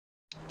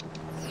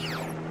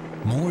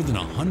More than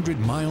 100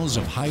 miles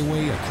of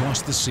highway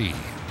across the sea.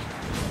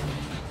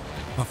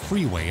 A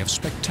freeway of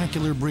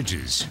spectacular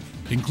bridges,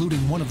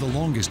 including one of the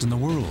longest in the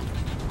world.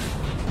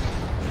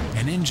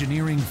 An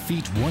engineering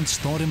feat once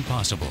thought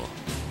impossible.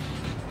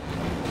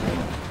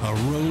 A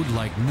road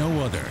like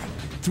no other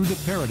through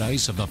the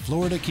paradise of the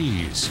Florida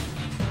Keys.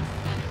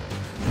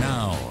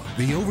 Now,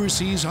 the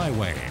Overseas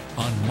Highway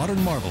on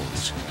Modern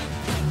Marvels.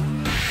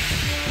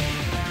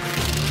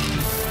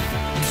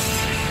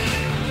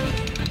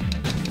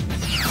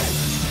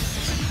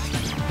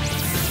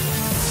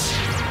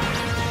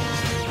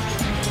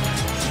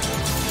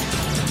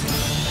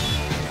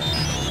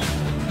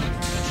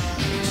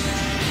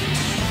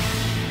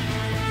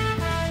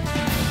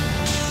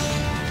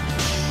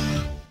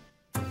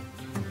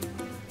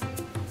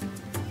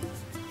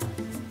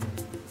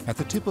 At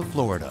the tip of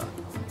Florida,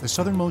 the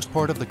southernmost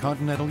part of the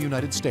continental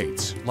United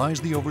States, lies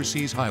the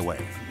Overseas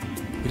Highway.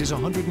 It is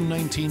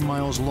 119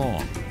 miles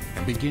long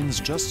and begins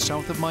just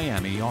south of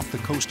Miami off the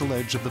coastal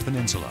edge of the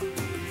peninsula.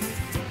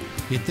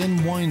 It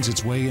then winds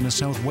its way in a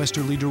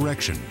southwesterly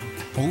direction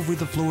over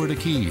the Florida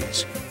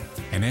Keys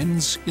and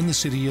ends in the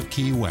city of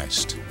Key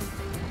West.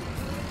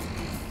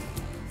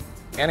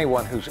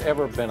 Anyone who's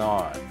ever been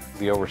on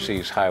the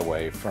Overseas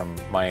Highway from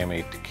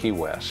Miami to Key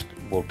West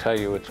will tell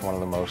you it's one of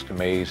the most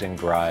amazing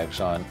drives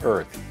on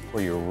Earth,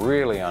 where you're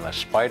really on a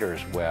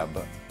spider's web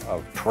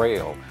of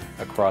trail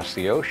across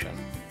the ocean.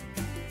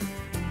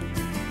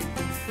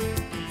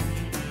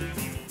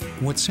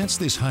 What sets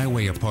this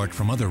highway apart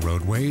from other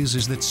roadways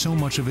is that so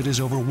much of it is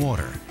over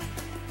water,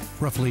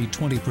 roughly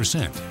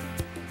 20%.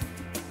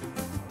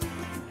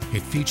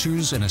 It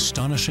features an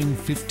astonishing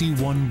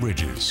 51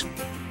 bridges.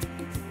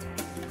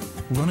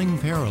 Running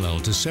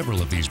parallel to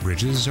several of these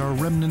bridges are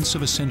remnants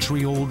of a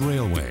century-old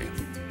railway.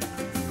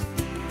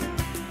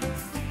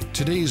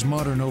 Today's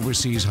modern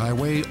Overseas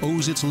Highway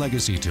owes its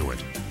legacy to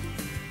it.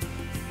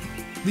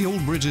 The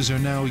old bridges are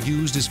now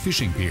used as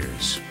fishing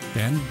piers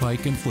and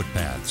bike and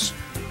footpaths.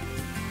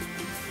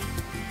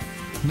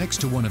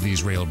 Next to one of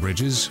these rail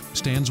bridges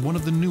stands one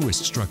of the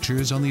newest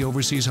structures on the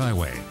Overseas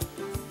Highway,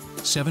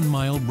 7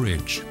 Mile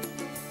Bridge.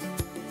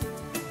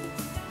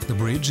 The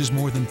bridge is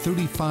more than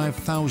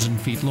 35,000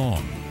 feet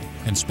long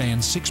and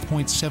spans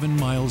 6.7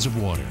 miles of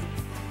water.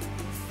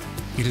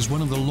 It is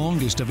one of the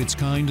longest of its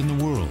kind in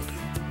the world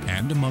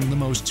and among the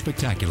most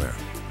spectacular.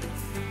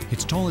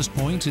 Its tallest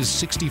point is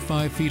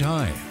 65 feet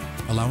high,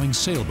 allowing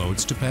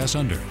sailboats to pass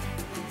under.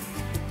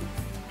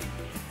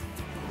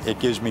 It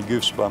gives me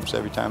goosebumps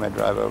every time I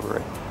drive over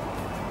it.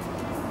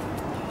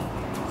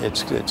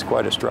 It's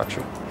quite a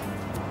structure.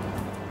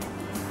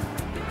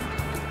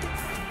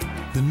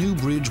 The new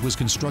bridge was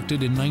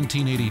constructed in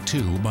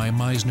 1982 by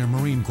Meisner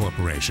Marine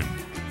Corporation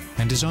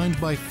and designed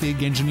by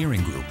Fig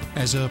Engineering Group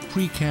as a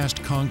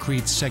precast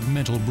concrete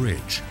segmental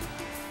bridge.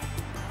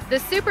 The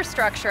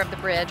superstructure of the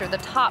bridge, or the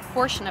top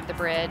portion of the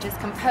bridge, is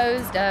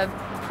composed of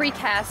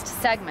precast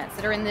segments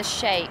that are in this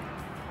shape,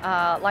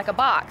 like a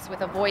box with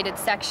a voided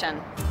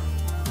section.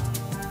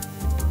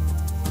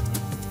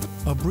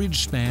 A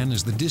bridge span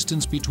is the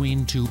distance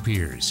between two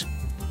piers.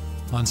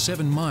 On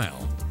 7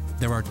 Mile,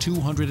 there are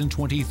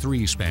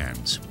 223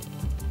 spans.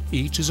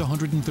 Each is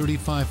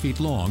 135 feet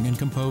long and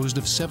composed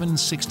of 7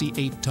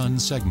 68-ton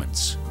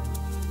segments.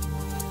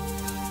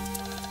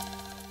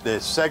 The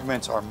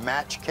segments are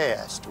match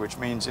cast, which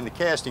means in the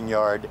casting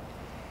yard,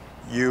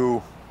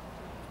 you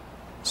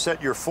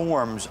set your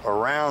forms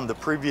around the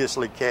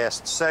previously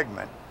cast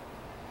segment,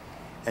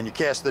 and you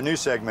cast the new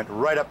segment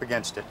right up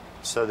against it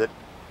so that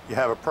you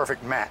have a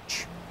perfect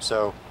match.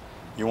 So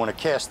you want to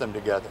cast them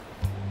together.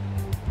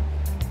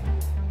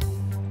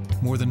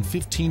 More than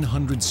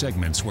 1,500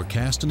 segments were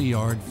cast in a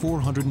yard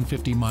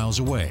 450 miles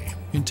away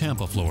in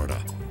Tampa,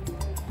 Florida.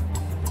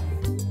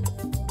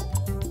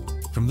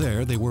 From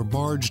there, they were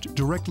barged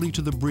directly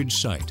to the bridge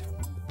site.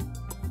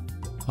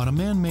 On a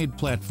man-made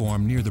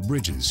platform near the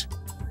bridges,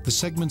 the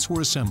segments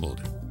were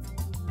assembled.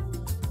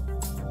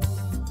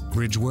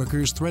 Bridge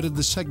workers threaded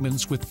the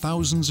segments with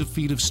thousands of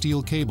feet of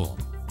steel cable.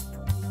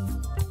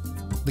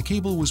 The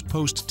cable was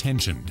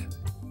post-tensioned,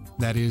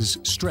 that is,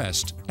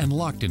 stressed and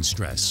locked in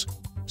stress,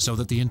 so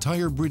that the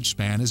entire bridge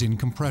span is in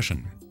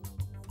compression.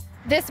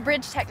 This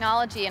bridge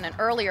technology in an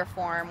earlier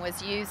form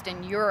was used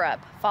in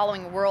Europe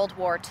following World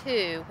War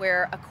II,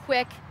 where a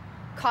quick,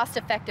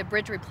 cost-effective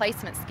bridge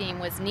replacement scheme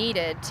was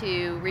needed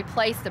to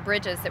replace the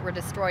bridges that were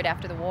destroyed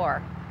after the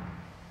war.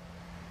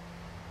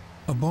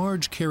 A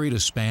barge carried a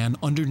span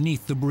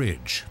underneath the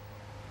bridge.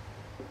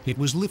 It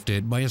was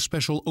lifted by a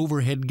special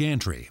overhead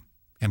gantry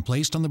and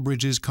placed on the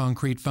bridge's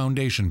concrete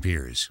foundation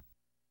piers.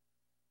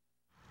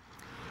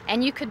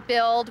 And you could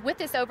build, with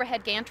this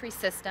overhead gantry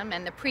system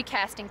and the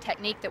precasting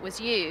technique that was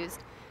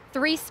used,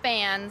 3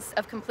 spans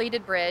of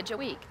completed bridge a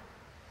week.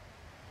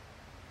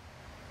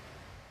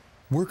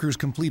 Workers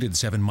completed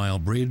 7 Mile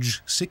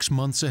Bridge 6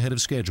 months ahead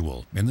of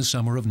schedule in the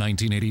summer of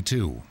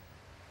 1982.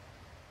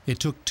 It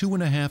took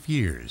 2.5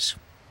 years.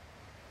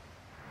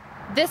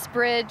 This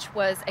bridge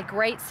was a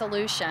great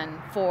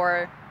solution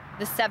for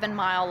the 7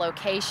 Mile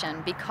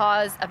location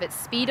because of its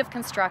speed of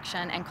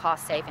construction and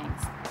cost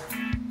savings.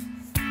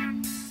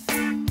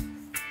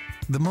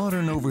 The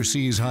modern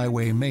Overseas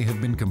Highway may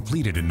have been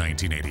completed in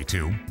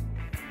 1982,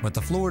 but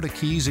the Florida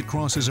Keys it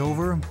crosses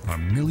over are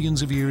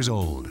millions of years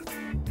old.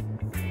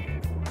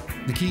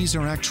 The Keys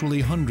are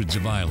actually hundreds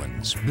of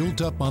islands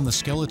built up on the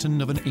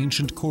skeleton of an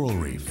ancient coral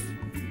reef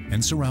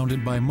and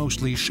surrounded by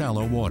mostly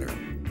shallow water.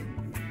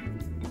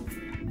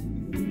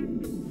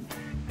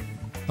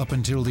 Up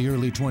until the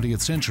early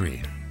 20th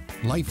century,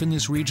 life in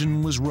this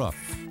region was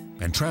rough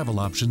and travel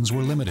options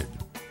were limited.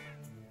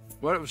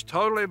 Well, it was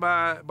totally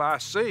by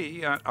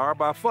sea or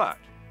by foot.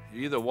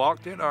 You either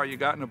walked it or you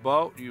got in a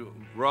boat, you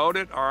rowed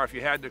it, or if you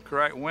had the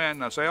correct wind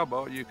in a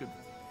sailboat, you'd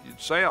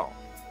sail.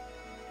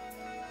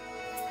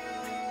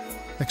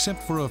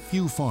 Except for a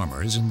few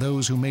farmers and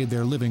those who made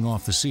their living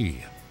off the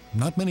sea,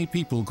 not many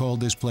people called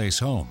this place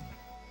home.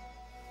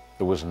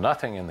 There was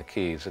nothing in the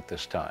Keys at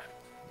this time,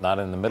 not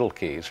in the Middle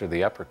Keys or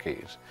the Upper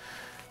Keys.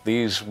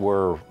 These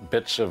were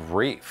bits of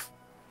reef.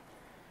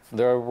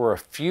 There were a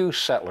few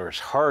settlers,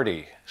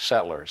 hardy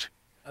settlers.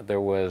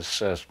 There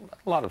was a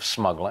lot of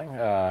smuggling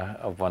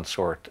of one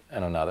sort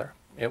and another.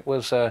 It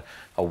was a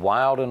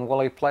wild and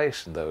woolly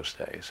place in those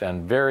days,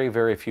 and very,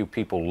 very few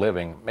people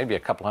living, maybe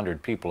a couple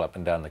hundred people up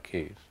and down the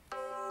Keys.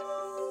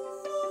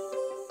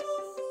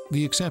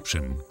 The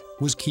exception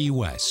was Key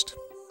West.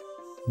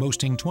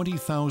 Boasting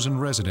 20,000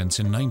 residents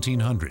in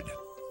 1900,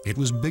 it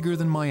was bigger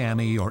than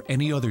Miami or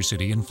any other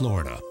city in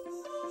Florida.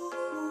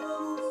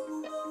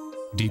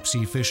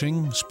 Deep-sea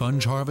fishing,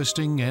 sponge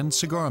harvesting, and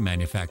cigar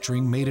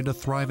manufacturing made it a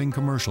thriving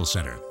commercial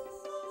center.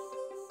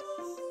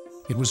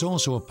 It was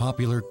also a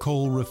popular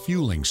coal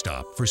refueling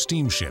stop for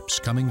steamships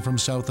coming from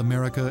South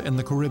America and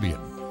the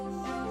Caribbean.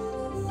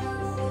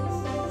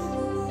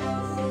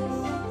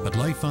 But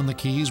life on the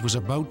Keys was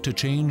about to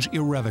change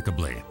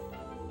irrevocably,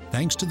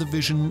 thanks to the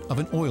vision of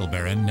an oil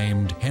baron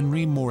named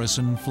Henry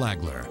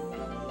Flagler.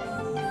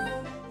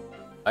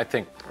 I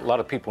think a lot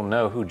of people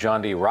know who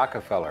John D.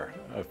 Rockefeller,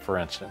 for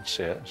instance,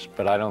 is,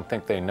 but I don't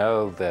think they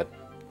know that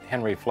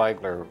Henry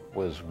Flagler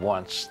was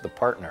once the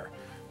partner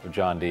of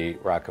John D.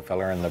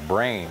 Rockefeller and the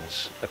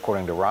brains,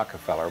 according to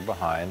Rockefeller,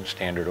 behind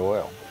Standard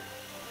Oil.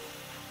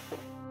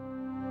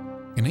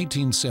 In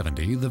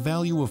 1870, the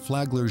value of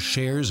Flagler's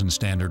shares in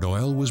Standard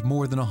Oil was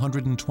more than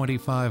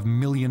 $125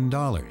 million.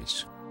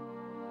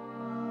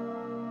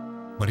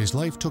 But his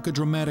life took a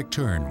dramatic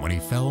turn when he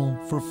fell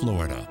for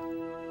Florida.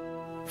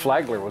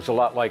 Flagler was a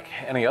lot like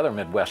any other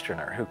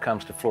Midwesterner who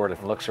comes to Florida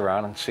and looks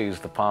around and sees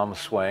the palms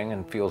swing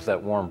and feels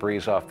that warm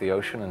breeze off the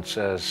ocean and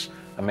says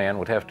a man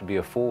would have to be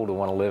a fool to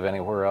want to live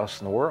anywhere else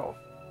in the world.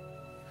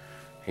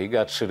 He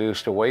got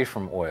seduced away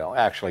from oil,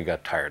 actually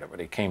got tired of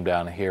it. He came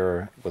down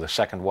here with a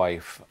second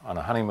wife on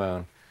a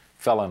honeymoon,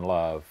 fell in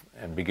love,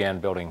 and began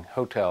building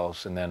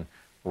hotels and then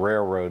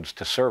railroads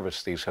to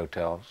service these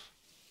hotels.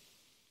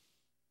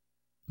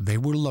 They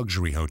were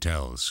luxury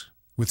hotels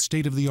with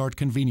state-of-the-art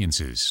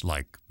conveniences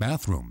like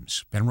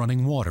bathrooms and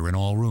running water in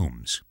all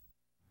rooms.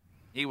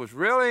 He was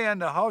really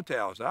into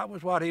hotels. That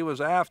was what he was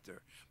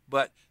after.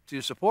 But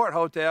to support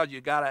hotels,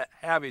 you got to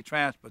have a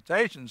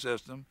transportation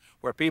system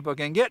where people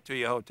can get to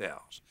your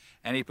hotels.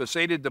 And he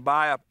proceeded to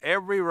buy up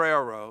every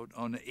railroad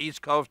on the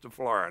east coast of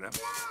Florida.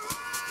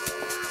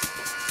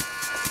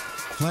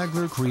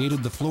 Flagler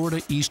created the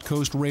Florida East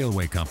Coast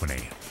Railway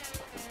Company,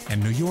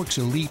 and New York's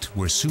elite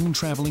were soon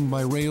traveling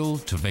by rail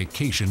to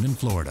vacation in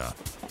Florida.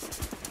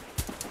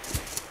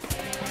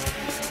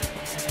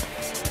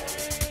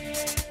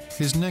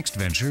 His next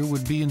venture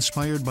would be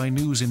inspired by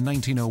news in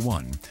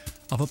 1901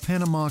 of a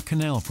Panama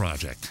Canal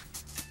project.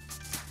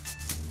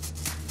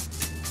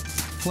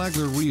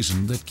 Flagler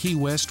reasoned that Key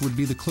West would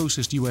be the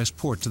closest U.S.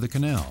 port to the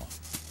canal.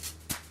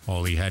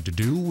 All he had to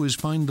do was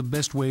find the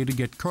best way to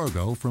get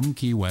cargo from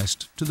Key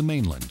West to the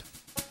mainland.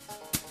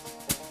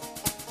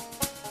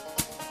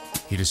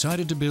 He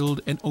decided to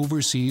build an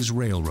overseas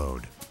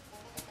railroad.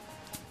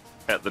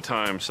 At the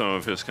time, some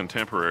of his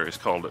contemporaries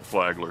called it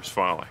Flagler's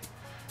folly.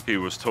 He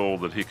was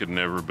told that he could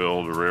never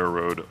build a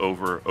railroad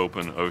over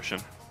open ocean.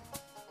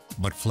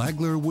 But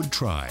Flagler would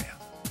try.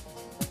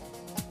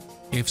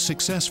 If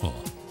successful,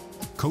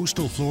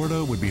 coastal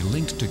Florida would be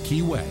linked to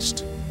Key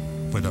West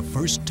for the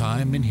first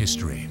time in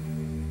history.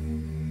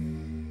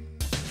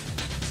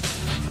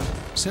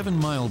 7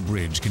 Mile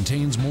Bridge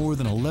contains more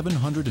than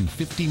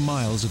 1,150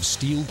 miles of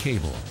steel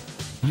cable,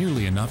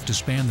 nearly enough to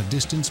span the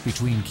distance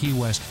between Key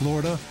West,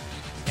 Florida,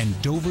 and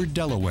Dover,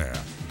 Delaware.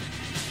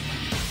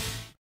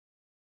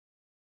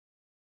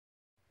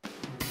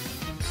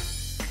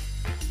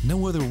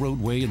 No other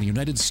roadway in the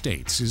United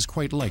States is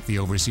quite like the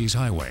Overseas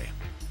Highway,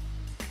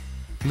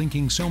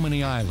 linking so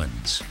many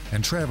islands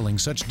and traveling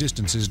such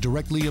distances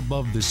directly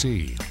above the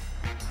sea.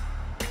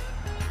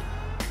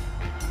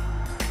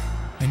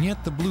 And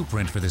yet the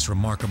blueprint for this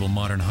remarkable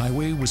modern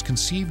highway was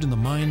conceived in the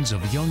minds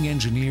of young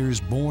engineers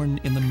born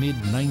in the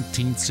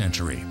mid-19th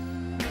century.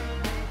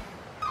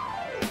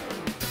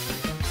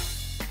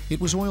 It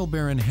was oil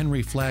baron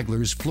Henry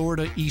Flagler's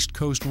Florida East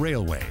Coast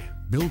Railway,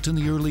 built in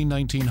the early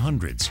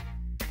 1900s,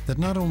 that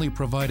not only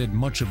provided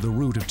much of the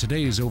route of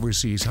today's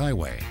Overseas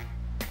Highway,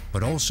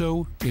 but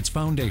also its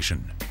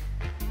foundation.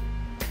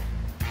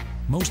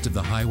 Most of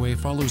the highway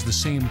follows the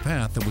same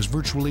path that was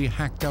virtually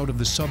hacked out of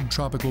the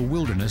subtropical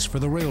wilderness for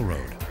the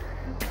railroad.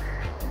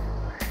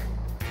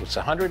 It's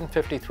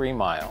 153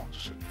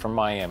 miles from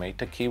Miami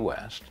to Key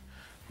West,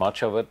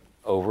 much of it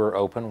over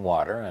open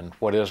water, and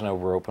what isn't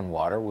over open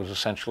water was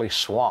essentially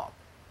swamp.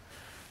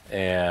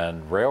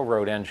 And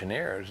railroad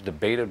engineers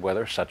debated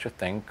whether such a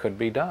thing could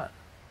be done.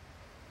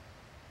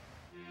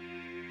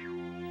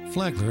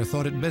 Flagler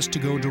thought it best to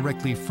go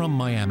directly from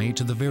Miami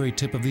to the very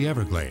tip of the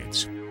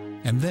Everglades,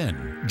 and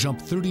then jump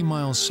 30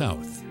 miles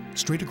south,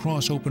 straight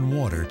across open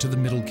water to the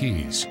Middle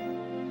Keys.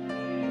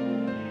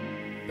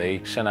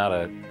 They sent out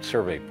a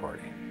survey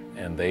party,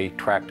 and they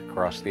tracked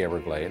across the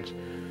Everglades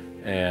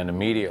and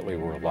immediately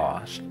were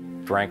lost,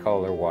 drank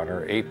all their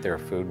water, ate their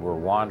food, were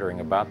wandering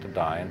about to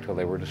die until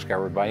they were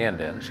discovered by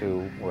Indians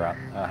who were out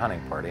on a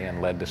hunting party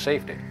and led to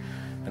safety.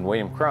 And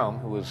William Crome,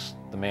 who was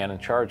the man in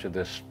charge of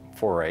this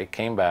foray,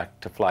 came back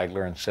to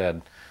Flagler and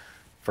said,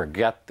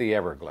 "Forget the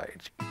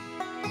Everglades."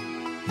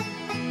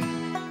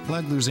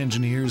 Flagler's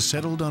engineers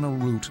settled on a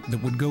route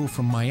that would go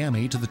from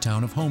Miami to the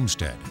town of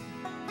Homestead.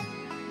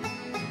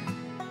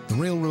 The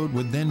railroad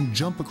would then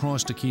jump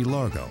across to Key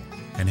Largo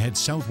and head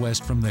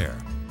southwest from there.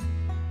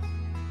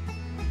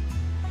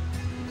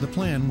 The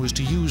plan was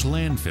to use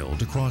landfill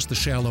to cross the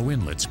shallow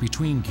inlets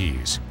between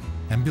keys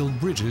and build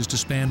bridges to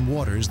span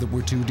waters that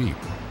were too deep.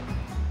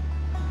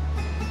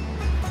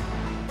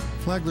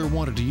 Flagler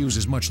wanted to use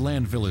as much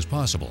landfill as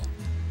possible,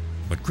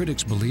 but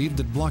critics believed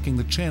that blocking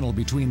the channel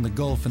between the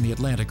Gulf and the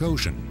Atlantic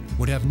Ocean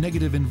would have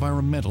negative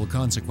environmental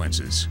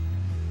consequences.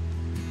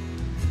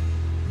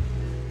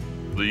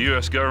 The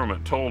U.S.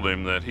 government told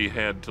him that he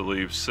had to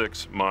leave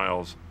 6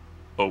 miles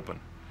open.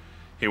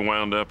 He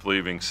wound up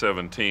leaving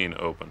 17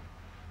 open.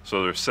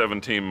 So there's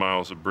 17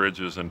 miles of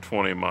bridges and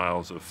 20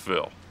 miles of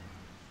fill.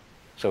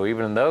 So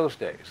even in those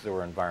days, there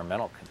were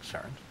environmental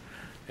concerns.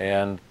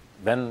 And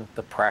then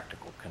the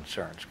practical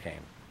concerns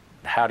came.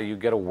 How do you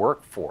get a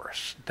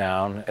workforce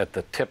down at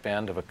the tip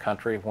end of a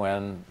country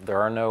when there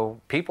are no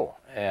people?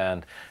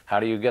 And how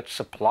do you get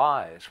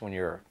supplies when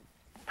you're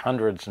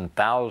hundreds and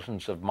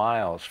thousands of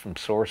miles from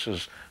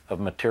sources of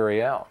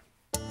materiel?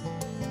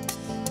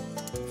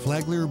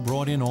 Flagler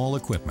brought in all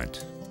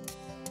equipment: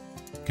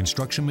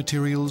 construction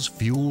materials,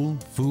 fuel,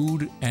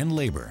 food, and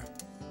labor,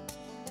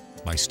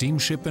 by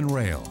steamship and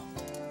rail.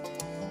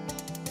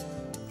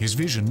 His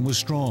vision was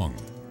strong,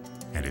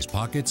 and his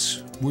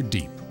pockets were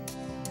deep.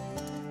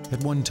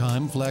 At one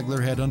time,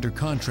 Flagler had under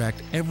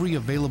contract every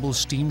available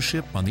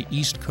steamship on the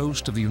east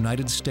coast of the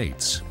United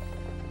States.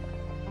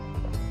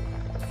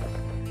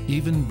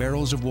 Even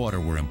barrels of water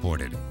were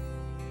imported.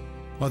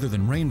 Other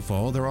than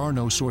rainfall, there are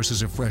no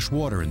sources of fresh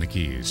water in the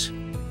Keys.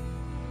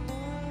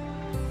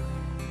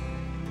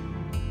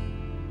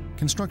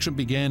 Construction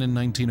began in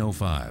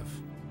 1905.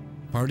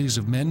 Parties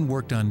of men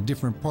worked on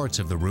different parts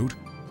of the route,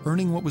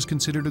 earning what was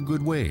considered a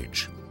good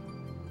wage,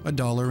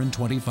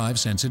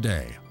 $1.25 a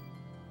day.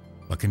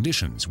 But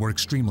conditions were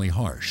extremely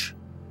harsh.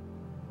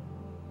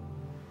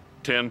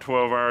 10,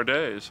 12-hour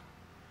days.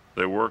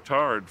 They worked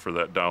hard for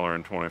that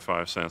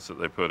 $1.25 that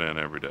they put in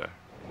every day.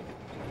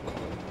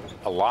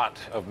 A lot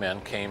of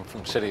men came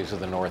from cities of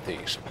the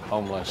Northeast,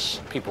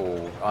 homeless,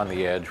 people on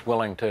the edge,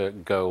 willing to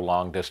go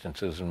long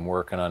distances and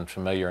work in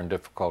unfamiliar and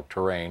difficult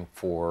terrain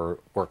for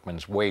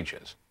workmen's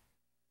wages.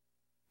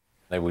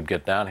 They would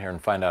get down here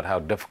and find out how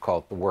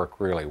difficult the work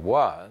really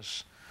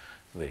was.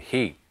 The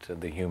heat,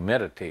 the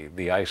humidity,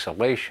 the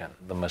isolation,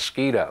 the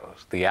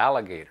mosquitoes, the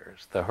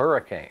alligators, the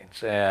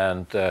hurricanes,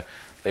 and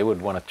they would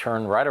want to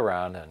turn right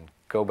around and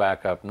go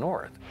back up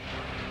north.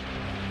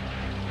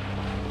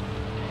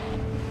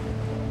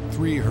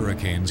 3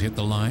 hurricanes hit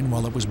the line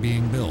while it was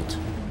being built.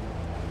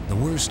 The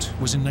worst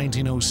was in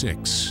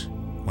 1906,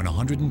 when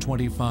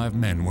 125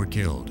 men were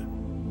killed.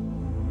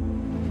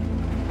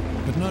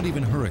 But not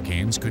even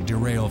hurricanes could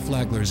derail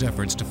Flagler's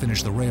efforts to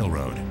finish the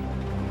railroad.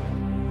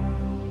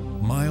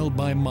 Mile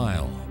by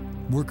mile,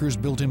 workers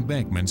built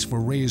embankments for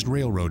raised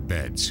railroad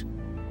beds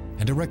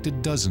and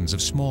erected dozens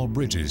of small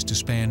bridges to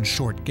span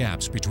short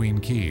gaps between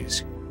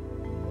keys.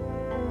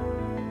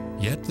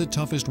 Yet the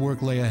toughest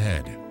work lay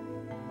ahead,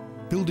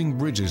 building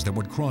bridges that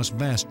would cross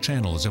vast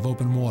channels of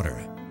open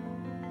water.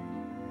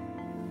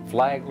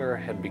 Flagler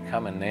had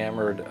become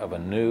enamored of a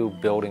new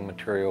building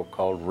material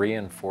called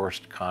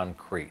reinforced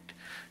concrete.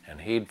 And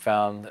he'd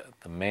found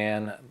the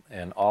man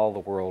in all the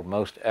world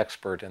most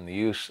expert in the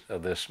use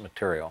of this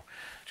material,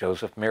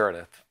 Joseph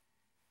Meredith.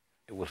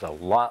 It was a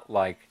lot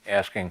like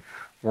asking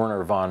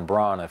Werner von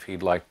Braun if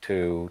he'd like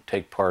to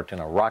take part in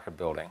a rocket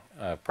building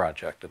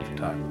project at the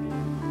time.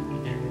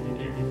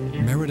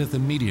 Meredith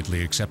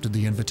immediately accepted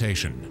the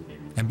invitation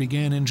and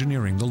began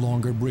engineering the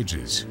longer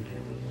bridges.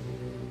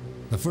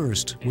 The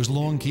first was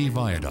Long Key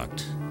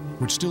Viaduct,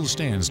 which still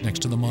stands next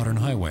to the modern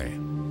highway.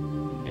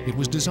 It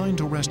was designed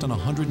to rest on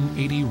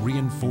 180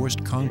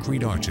 reinforced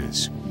concrete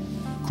arches,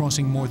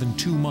 crossing more than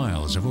 2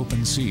 miles of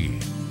open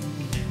sea.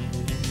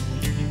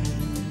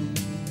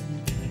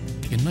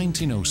 In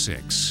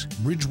 1906,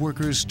 bridge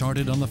workers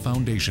started on the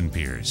foundation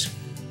piers.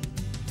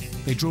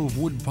 They drove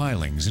wood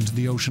pilings into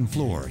the ocean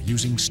floor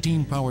using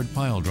steam-powered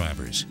pile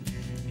drivers.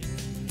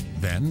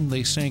 Then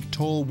they sank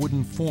tall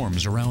wooden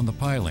forms around the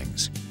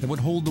pilings that would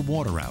hold the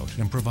water out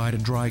and provide a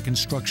dry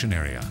construction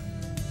area.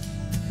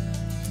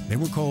 They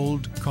were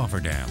called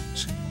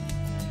cofferdams.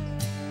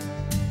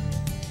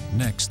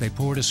 Next, they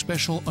poured a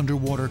special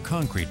underwater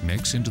concrete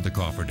mix into the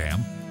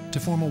cofferdam to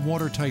form a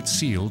watertight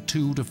seal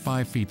 2 to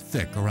 5 feet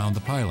thick around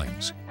the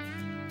pilings.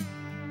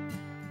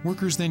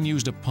 Workers then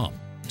used a pump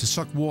to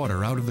suck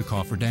water out of the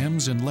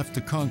cofferdams and left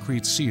the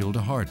concrete seal to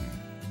harden.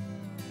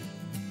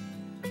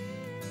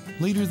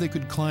 Later, they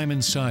could climb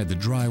inside the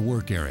dry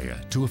work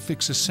area to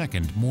affix a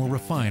second, more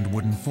refined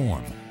wooden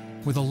form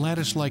with a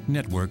lattice-like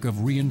network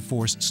of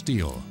reinforced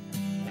steel.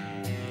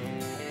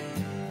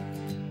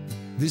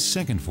 This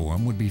second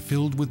form would be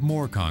filled with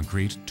more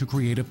concrete to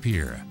create a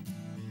pier.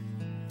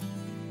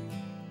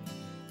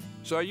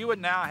 So you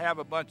would now have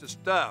a bunch of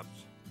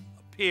stubs,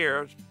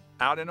 piers,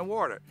 out in the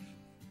water.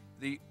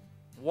 The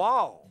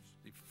walls,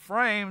 the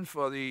frames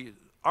for the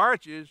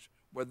arches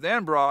were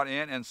then brought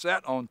in and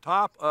set on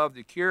top of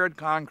the cured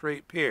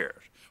concrete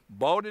piers,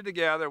 bolted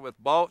together with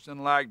bolts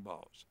and lag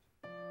bolts.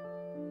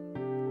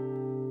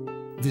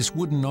 This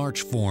wooden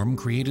arch form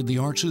created the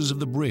arches of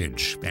the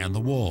bridge and the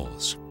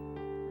walls.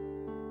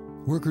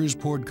 Workers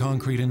poured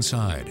concrete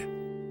inside.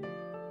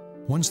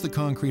 Once the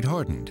concrete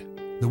hardened,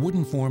 the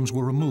wooden forms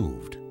were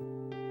removed.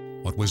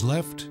 What was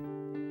left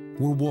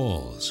were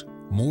walls,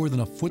 more than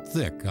a foot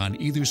thick on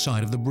either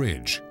side of the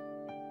bridge,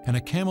 and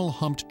a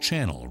camel-humped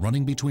channel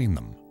running between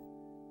them.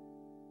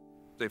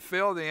 They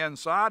filled the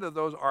inside of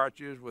those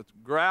arches with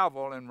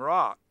gravel and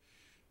rock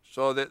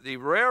so that the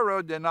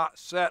railroad did not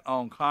set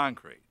on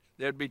concrete.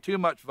 There'd be too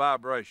much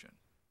vibration.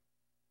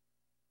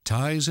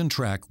 Ties and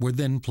track were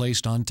then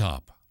placed on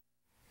top.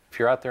 If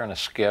you're out there in a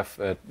skiff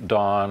at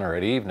dawn or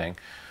at evening,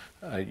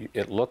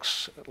 it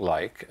looks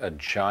like a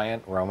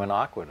giant Roman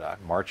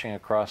aqueduct marching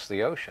across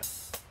the ocean.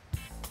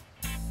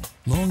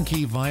 Long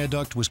Key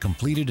Viaduct was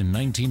completed in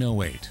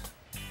 1908.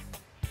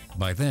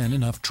 By then,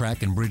 enough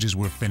track and bridges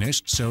were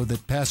finished so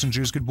that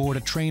passengers could board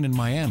a train in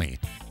Miami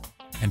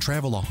and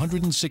travel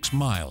 106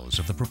 miles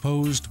of the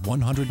proposed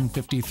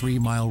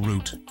 153-mile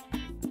route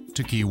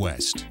to Key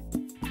West.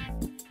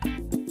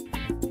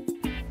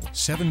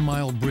 7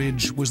 Mile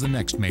Bridge was the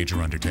next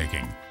major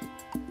undertaking.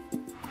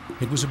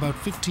 It was about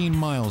 15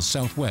 miles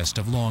southwest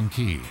of Long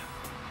Key.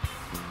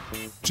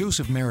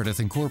 Joseph Meredith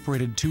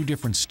incorporated 2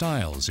 different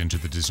styles into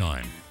the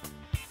design.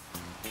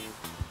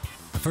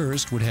 The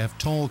first would have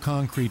tall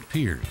concrete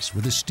piers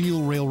with a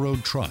steel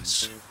railroad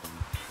truss.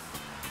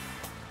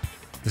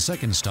 The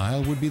second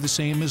style would be the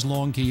same as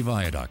Long Key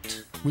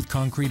Viaduct, with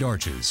concrete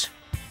arches.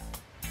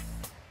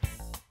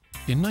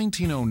 In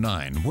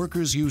 1909,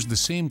 workers used the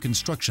same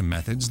construction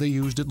methods they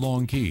used at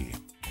Long Key.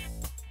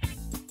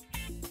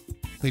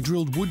 They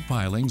drilled wood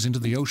pilings into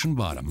the ocean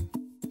bottom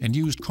and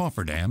used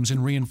cofferdams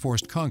and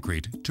reinforced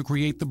concrete to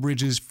create the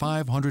bridge's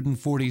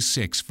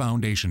 546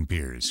 foundation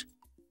piers.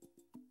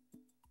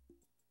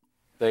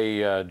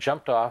 They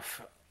jumped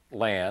off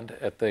land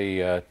at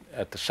the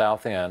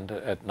south end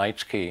at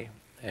Knight's Key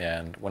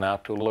and went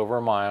out to a little over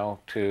a mile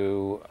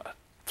to a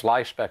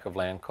fly speck of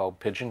land called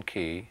Pigeon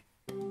Key.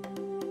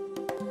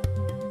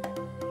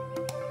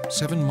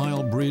 7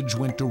 Mile Bridge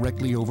went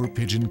directly over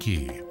Pigeon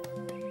Key.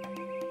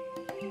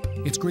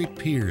 Its great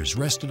piers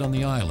rested on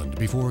the island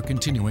before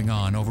continuing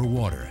on over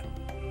water.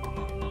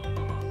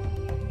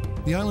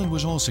 The island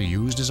was also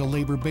used as a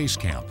labor base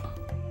camp.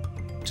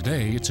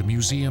 Today, it's a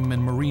museum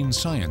and marine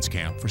science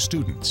camp for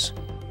students.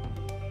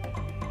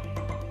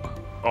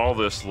 All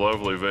this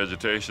lovely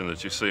vegetation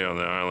that you see on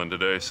the island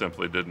today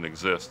simply didn't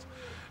exist.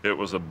 It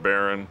was a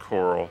barren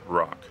coral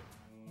rock.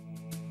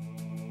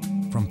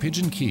 From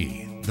Pigeon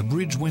Key, the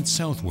bridge went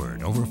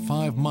southward over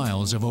 5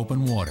 miles of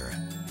open water.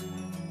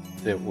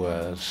 It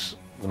was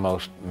the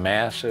most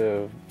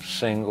massive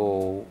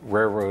single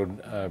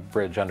railroad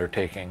bridge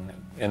undertaking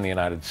in the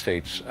United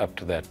States up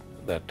to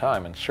that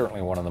time, and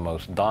certainly one of the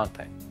most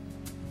daunting.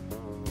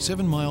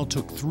 7 Mile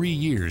took 3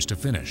 years to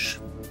finish.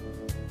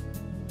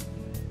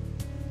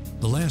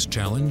 The last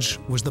challenge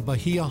was the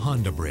Bahia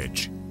Honda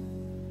Bridge.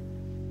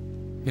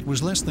 It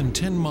was less than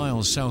 10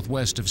 miles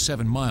southwest of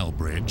 7 Mile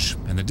Bridge,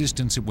 and the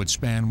distance it would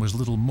span was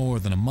little more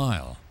than a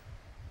mile.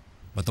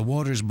 But the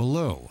waters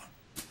below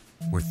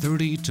were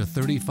 30 to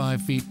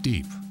 35 feet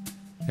deep,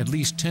 at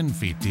least 10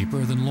 feet deeper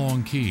than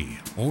Long Key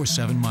or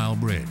 7 Mile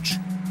Bridge,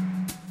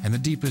 and the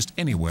deepest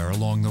anywhere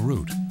along the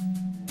route.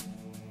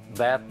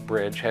 That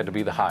bridge had to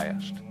be the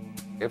highest.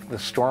 If the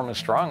storm is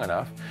strong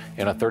enough,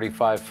 in a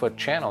 35-foot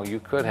channel, you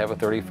could have a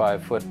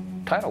 35-foot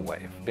tidal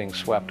wave being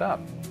swept up.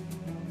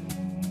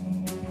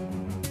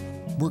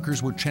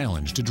 Workers were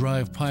challenged to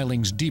drive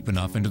pilings deep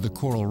enough into the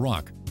coral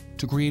rock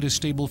to create a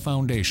stable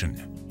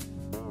foundation.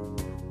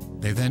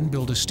 They then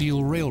built a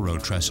steel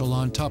railroad trestle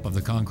on top of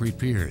the concrete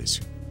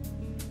piers.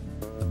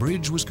 The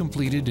bridge was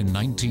completed in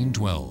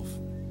 1912.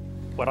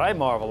 What I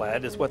marvel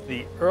at is what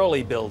the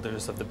early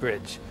builders of the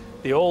bridge,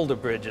 the older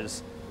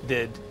bridges,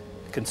 did,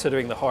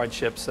 considering the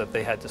hardships that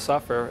they had to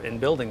suffer in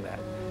building that.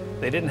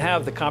 They didn't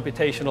have the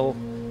computational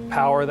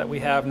power that we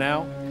have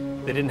now.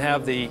 They didn't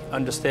have the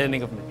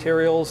understanding of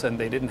materials, and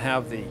they didn't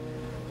have the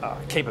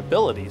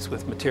capabilities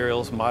with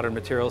materials, modern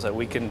materials that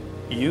we can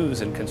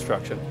use in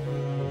construction.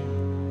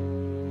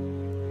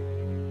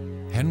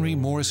 Henry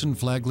Morrison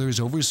Flagler's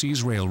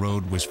Overseas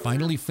Railroad was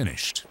finally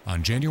finished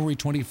on January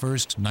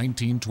 21st,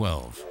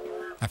 1912,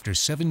 after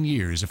 7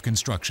 years of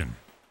construction.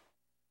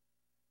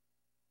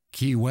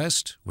 Key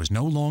West was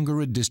no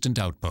longer a distant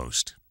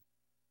outpost.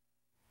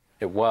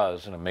 It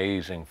was an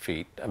amazing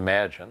feat.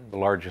 Imagine the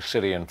largest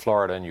city in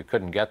Florida, and you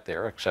couldn't get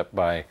there except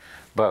by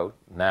boat,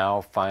 now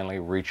finally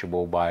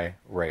reachable by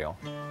rail.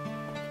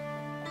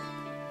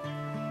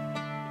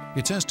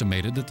 It's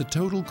estimated that the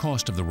total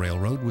cost of the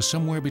railroad was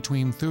somewhere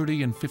between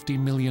 $30 and $50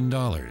 million.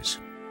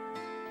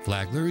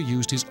 Flagler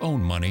used his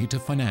own money to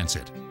finance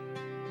it.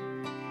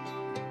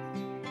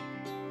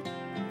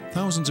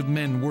 Thousands of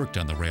men worked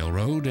on the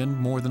railroad, and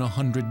more than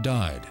 100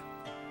 died.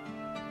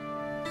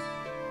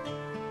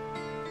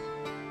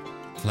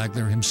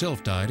 Flagler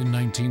himself died in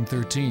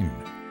 1913,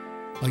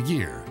 a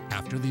year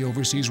after the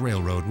Overseas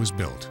Railroad was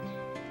built.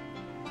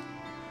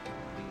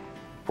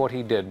 What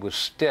he did was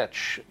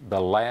stitch the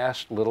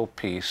last little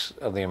piece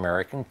of the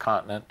American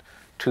continent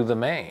to the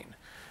main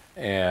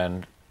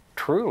and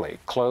truly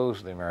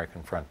close the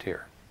American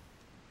frontier.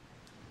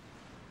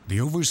 The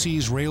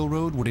Overseas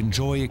Railroad would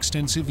enjoy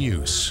extensive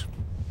use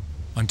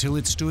until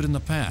it stood in the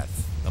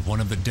path of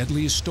one of the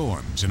deadliest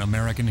storms in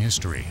American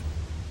history.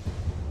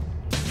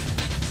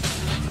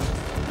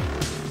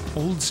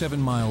 Old 7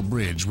 Mile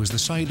Bridge was the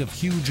site of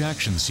huge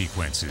action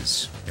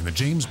sequences in the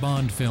James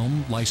Bond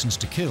film License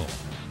to Kill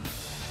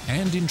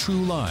and in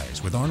True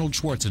Lies with Arnold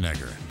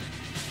Schwarzenegger.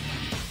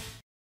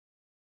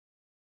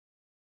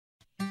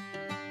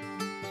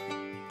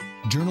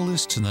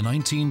 Journalists in the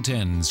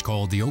 1910s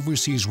called the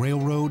Overseas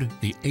Railroad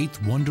the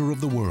 8th wonder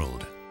of the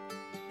world.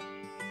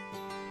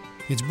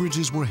 Its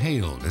bridges were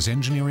hailed as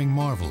engineering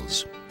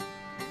marvels.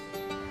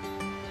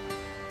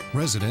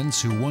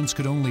 Residents who once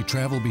could only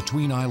travel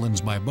between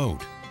islands by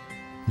boat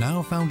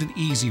now found an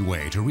easy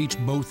way to reach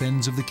both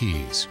ends of the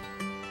Keys.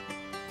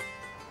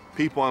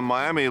 People in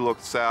Miami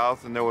looked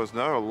south, and there was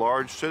another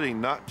large city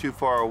not too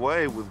far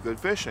away with good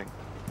fishing,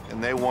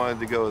 and they wanted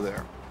to go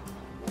there.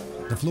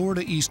 The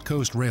Florida East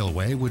Coast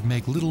Railway would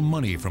make little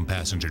money from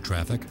passenger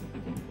traffic.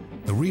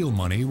 The real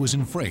money was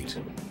in freight.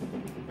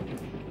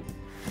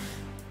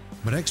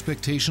 But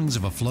expectations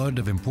of a flood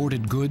of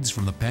imported goods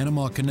from the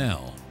Panama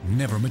Canal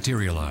never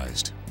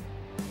materialized.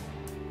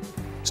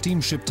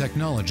 Steamship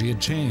technology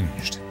had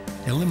changed,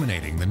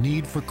 eliminating the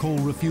need for coal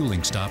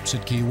refueling stops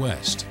at Key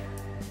West.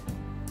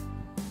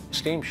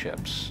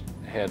 Steamships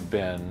had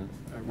been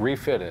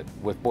refitted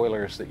with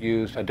boilers that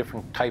used a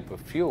different type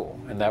of fuel,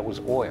 and that was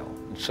oil.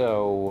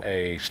 So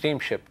a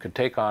steamship could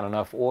take on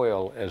enough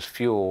oil as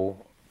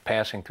fuel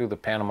passing through the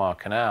Panama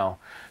Canal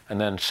and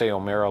then sail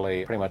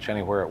merrily pretty much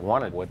anywhere it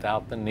wanted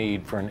without the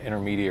need for an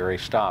intermediary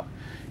stop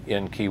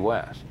in Key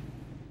West.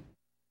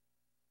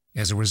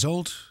 As a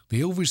result,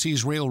 the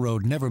Overseas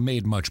Railroad never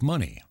made much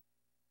money,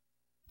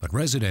 but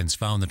residents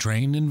found the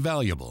train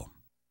invaluable.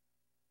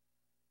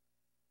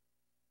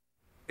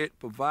 It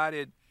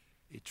provided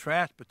a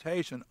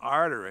transportation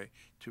artery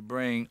to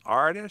bring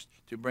artists,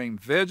 to bring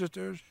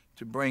visitors,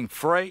 to bring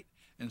freight,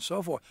 and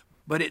so forth.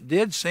 But it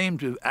did seem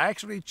to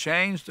actually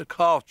change the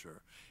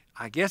culture.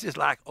 I guess it's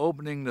like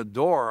opening the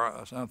door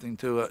or something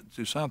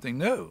to something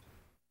new.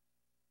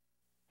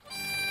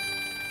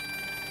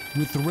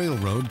 With the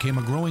railroad came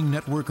a growing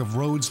network of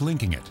roads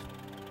linking it.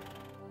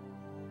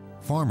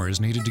 Farmers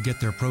needed to get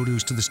their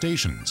produce to the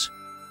stations,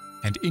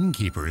 and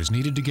innkeepers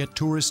needed to get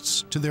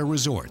tourists to their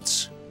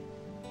resorts.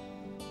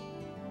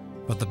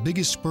 But the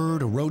biggest spur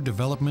to road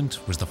development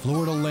was the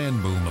Florida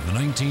land boom of the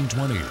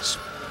 1920s.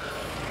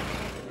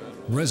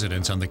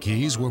 Residents on the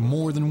Keys were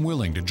more than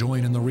willing to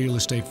join in the real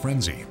estate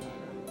frenzy.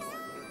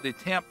 The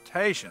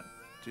temptation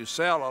to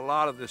sell a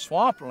lot of the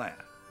swampland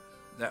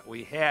that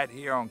we had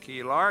here on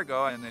Key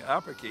Largo and the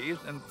Upper Keys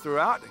and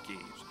throughout the Keys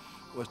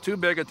was too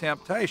big a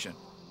temptation.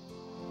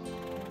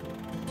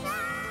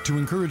 To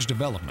encourage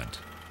development,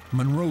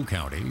 Monroe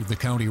County, the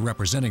county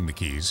representing the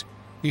Keys,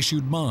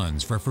 issued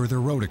bonds for further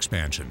road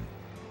expansion.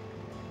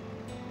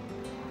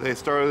 They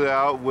started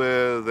out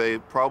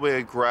with probably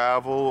a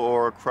gravel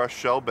or a crushed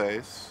shell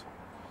base,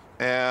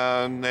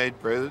 and they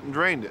graded it and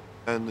drained it.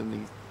 And in the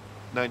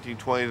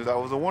 1920s, that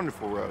was a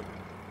wonderful road.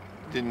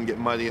 It didn't get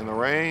muddy in the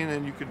rain,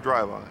 and you could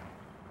drive on it.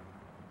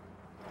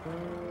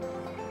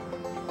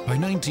 By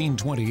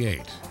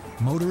 1928,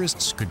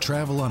 motorists could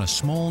travel on a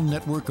small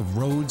network of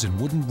roads and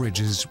wooden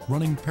bridges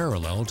running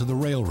parallel to the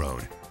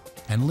railroad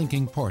and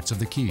linking parts of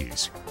the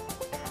Keys.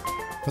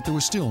 But there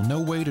was still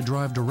no way to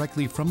drive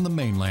directly from the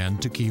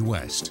mainland to Key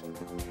West.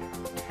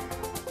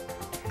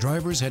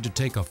 Drivers had to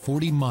take a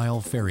 40-mile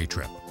ferry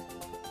trip.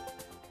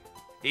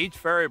 Each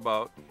ferry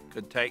boat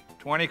could take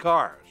 20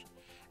 cars,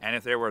 and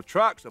if there were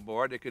trucks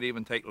aboard, it could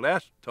even take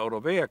less total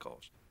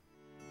vehicles.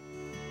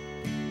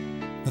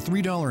 The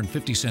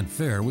 $3.50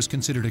 fare was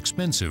considered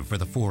expensive for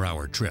the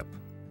 4-hour trip.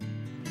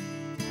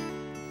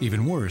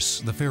 Even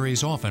worse, the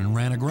ferries often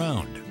ran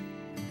aground.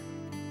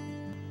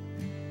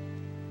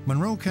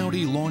 Monroe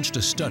County launched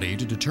a study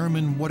to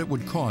determine what it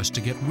would cost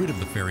to get rid of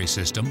the ferry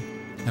system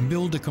and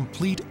build a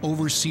complete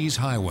overseas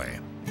highway.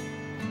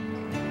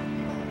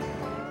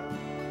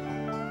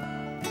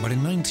 But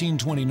in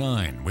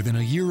 1929, within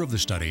a year of the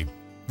study,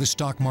 the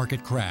stock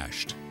market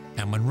crashed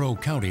and Monroe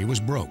County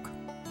was broke.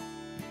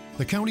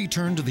 The county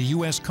turned to the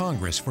U.S.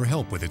 Congress for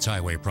help with its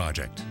highway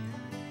project.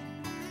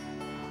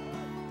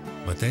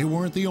 But they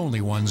weren't the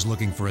only ones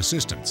looking for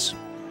assistance.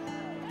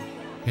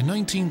 In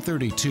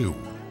 1932,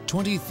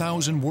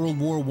 20,000 World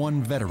War I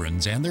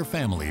veterans and their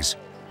families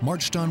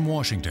marched on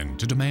Washington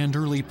to demand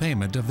early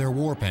payment of their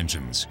war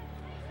pensions.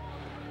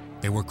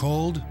 They were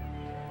called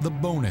the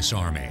Bonus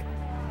Army.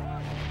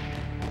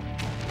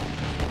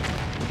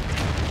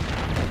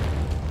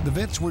 The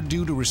vets were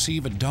due to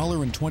receive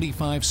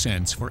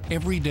 $1.25 for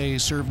every day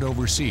served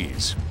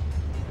overseas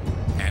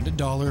and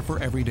 $1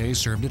 for every day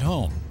served at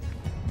home.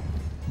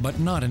 But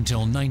not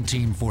until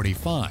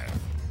 1945.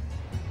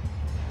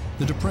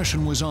 The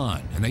Depression was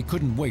on, and they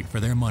couldn't wait for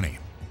their money.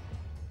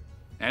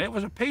 And it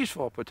was a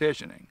peaceful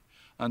petitioning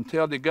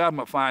until the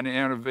government finally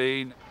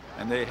intervened,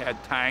 and they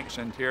had tanks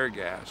and tear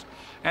gas.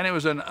 And it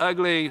was an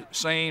ugly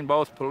scene,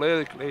 both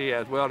politically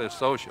as well as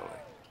socially.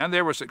 And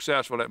they were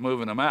successful at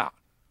moving them out.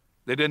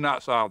 They did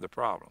not solve the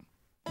problem.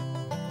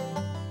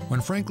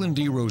 When Franklin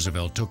D.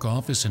 Roosevelt took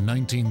office in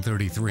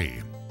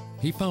 1933,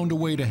 he found a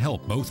way to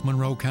help both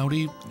Monroe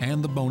County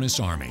and the Bonus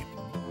Army.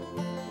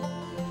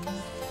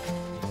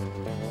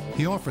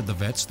 He offered the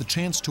vets the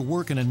chance to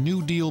work in a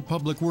New Deal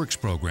public works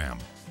program.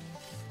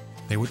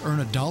 They would earn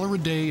 $1 a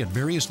day at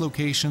various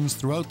locations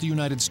throughout the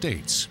United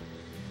States,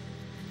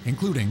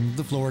 including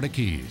the Florida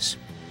Keys.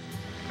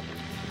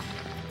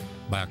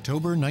 By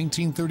October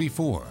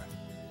 1934,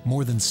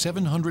 more than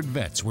 700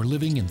 vets were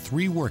living in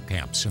 3 work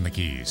camps in the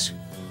Keys,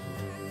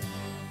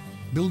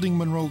 building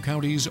Monroe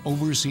County's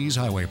Overseas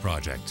Highway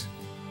project.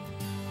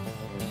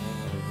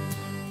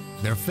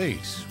 Their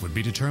fate would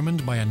be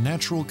determined by a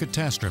natural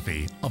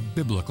catastrophe of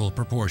biblical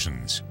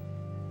proportions.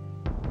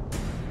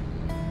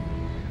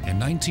 In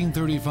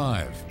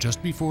 1935,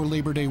 just before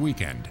Labor Day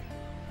weekend,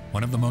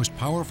 one of the most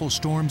powerful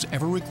storms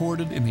ever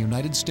recorded in the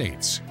United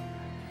States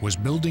was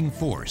building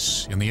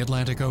force in the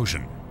Atlantic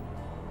Ocean.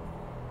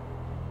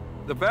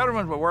 The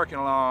veterans were working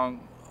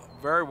along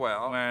very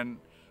well, and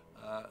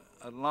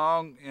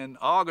along in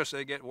August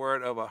they get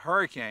word of a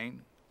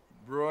hurricane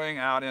brewing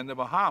out in the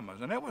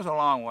Bahamas, and it was a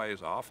long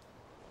ways off.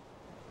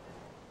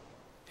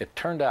 It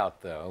turned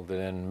out, though, that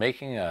in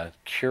making a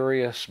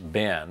curious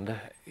bend,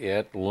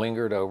 it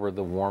lingered over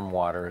the warm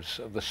waters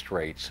of the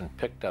straits and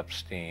picked up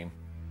steam.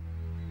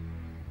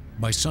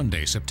 By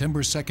Sunday,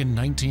 September 2nd,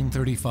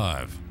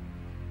 1935,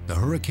 the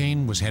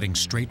hurricane was heading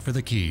straight for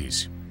the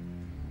Keys.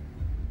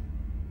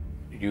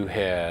 You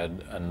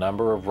had a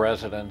number of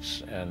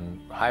residents and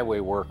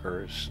highway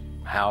workers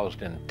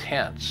housed in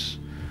tents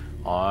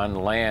on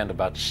land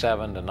about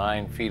 7 to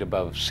 9 feet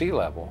above sea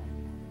level,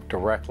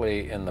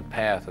 directly in the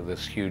path of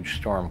this huge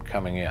storm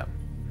coming in.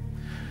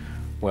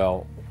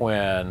 Well,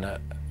 when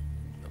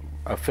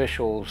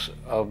officials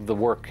of the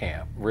work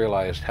camp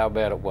realized how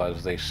bad it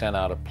was, they sent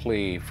out a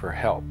plea for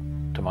help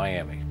to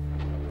Miami.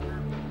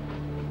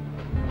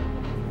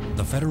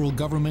 The federal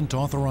government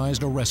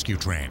authorized a rescue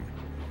train,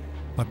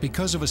 but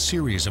because of a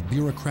series of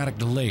bureaucratic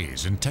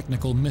delays and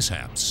technical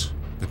mishaps,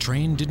 the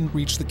train didn't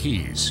reach the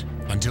Keys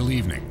until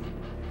evening.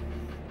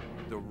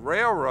 The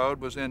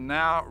railroad was in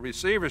now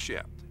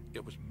receivership.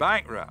 It was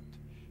bankrupt,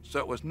 so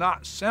it was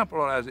not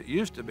simple as it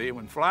used to be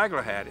when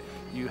Flagler had it.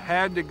 You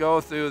had to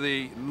go through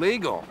the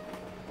legal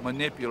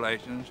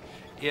manipulations.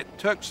 It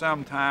took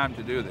some time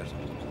to do this.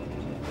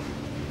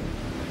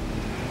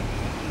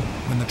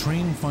 When the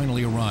train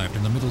finally arrived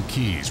in the Middle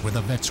Keys where the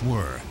vets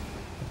were,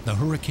 the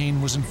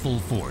hurricane was in full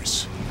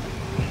force.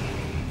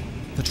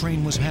 The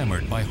train was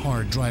hammered by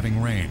hard driving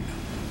rain,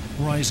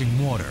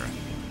 rising water,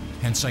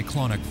 and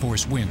cyclonic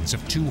force winds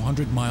of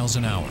 200 miles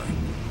an hour.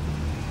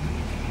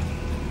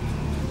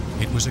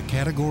 It was a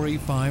Category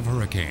 5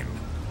 hurricane,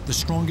 the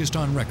strongest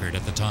on record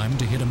at the time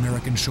to hit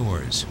American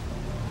shores.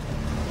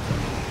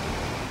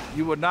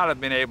 You would not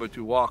have been able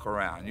to walk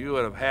around. You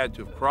would have had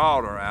to have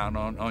crawled around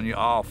on your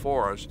all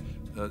fours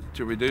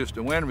to reduce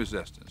the wind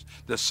resistance.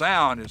 The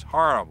sound is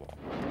horrible.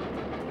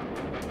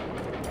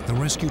 The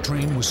rescue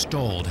train was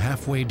stalled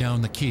halfway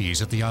down the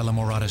Keys at the Isla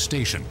Morada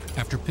station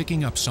after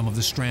picking up some of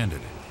the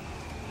stranded.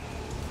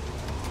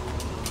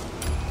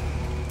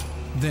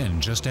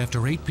 Then, just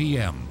after 8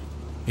 p.m.,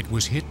 it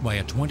was hit by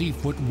a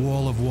 20-foot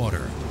wall of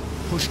water,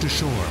 pushed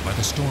ashore by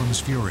the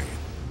storm's fury.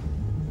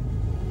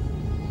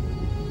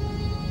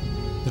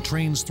 The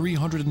train's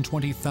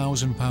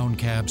 320,000-pound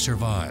cab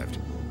survived,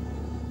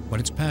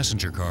 but its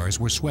passenger cars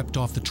were swept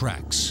off the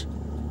tracks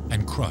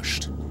and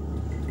crushed.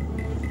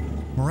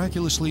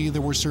 Miraculously,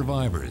 there were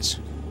survivors,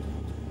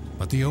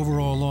 but the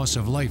overall loss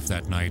of life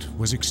that night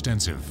was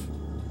extensive.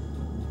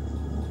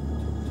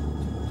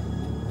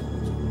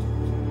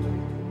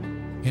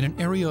 In an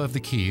area of the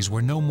Keys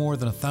where no more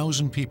than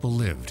 1,000 people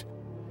lived,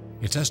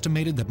 it's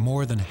estimated that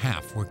more than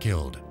half were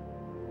killed.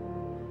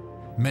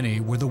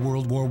 Many were the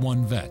World War I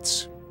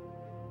vets.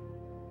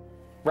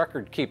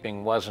 Record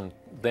keeping wasn't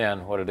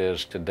then what it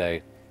is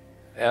today.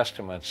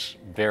 Estimates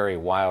vary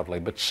wildly,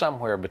 but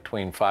somewhere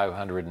between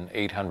 500 and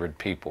 800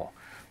 people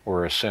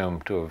were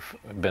assumed to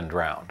have been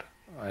drowned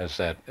as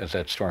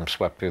that storm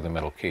swept through the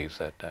Middle Keys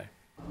that day.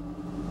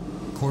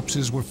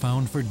 Corpses were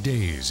found for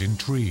days in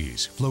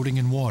trees, floating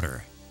in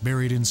water,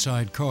 buried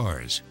inside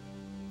cars,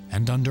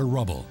 and under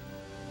rubble.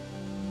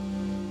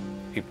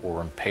 People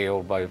were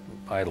impaled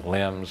by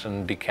limbs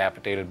and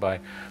decapitated by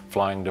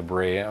flying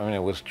debris. I mean, it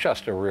was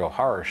just a real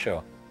horror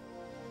show.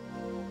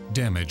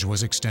 Damage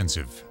was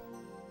extensive.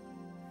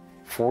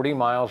 40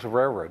 miles of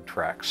railroad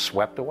tracks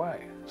swept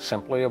away,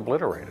 simply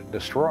obliterated,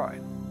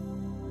 destroyed.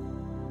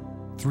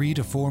 3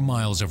 to 4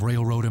 miles of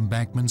railroad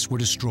embankments were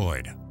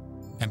destroyed,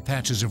 and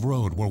patches of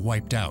road were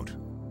wiped out.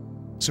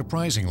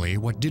 Surprisingly,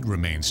 what did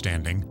remain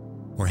standing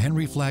were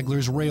Henry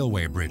Flagler's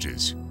railway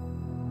bridges.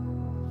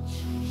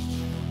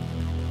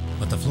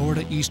 But the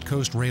Florida East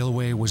Coast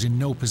Railway was in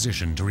no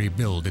position to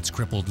rebuild its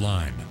crippled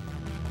line.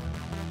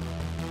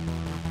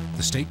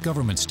 The state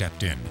government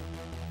stepped in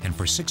and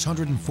for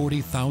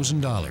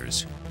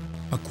 $640,000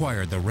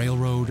 acquired the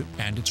railroad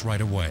and its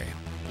right-of-way.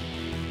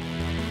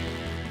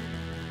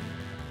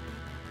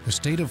 The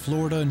state of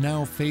Florida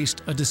now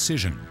faced a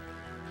decision: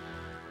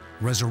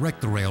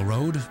 resurrect the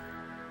railroad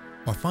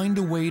or find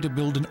a way to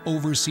build an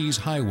overseas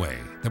highway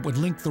that would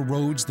link the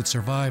roads that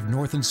survived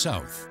north and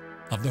south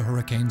of the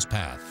hurricane's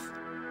path.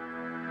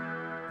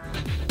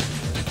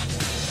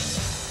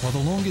 While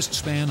the longest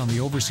span on the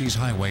Overseas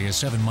Highway is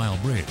 7 Mile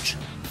Bridge,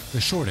 the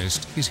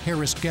shortest is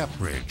Harris Gap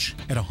Bridge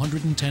at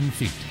 110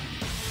 feet.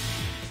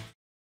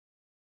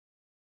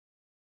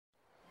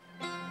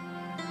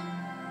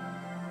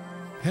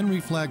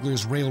 Henry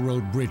Flagler's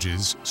railroad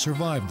bridges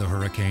survived the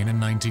hurricane in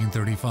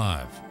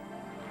 1935.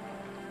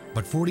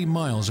 But 40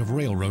 miles of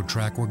railroad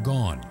track were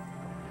gone,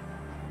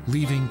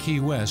 leaving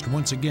Key West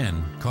once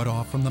again cut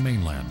off from the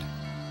mainland.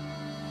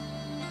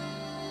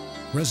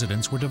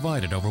 Residents were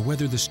divided over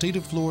whether the state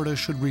of Florida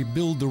should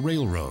rebuild the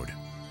railroad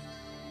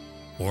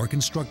or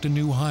construct a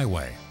new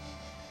highway.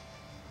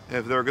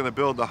 If they were going to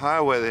build the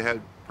highway, they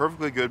had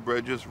perfectly good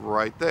bridges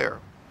right there.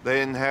 They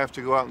didn't have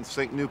to go out and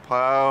sink new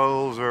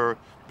piles or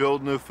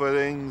build new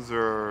footings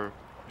or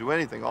do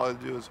anything. All they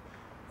had to do is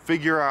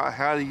figure out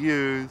how to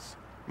use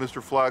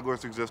Mr.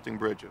 Flagler's existing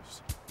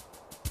bridges.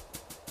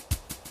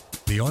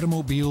 The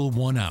automobile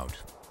won out,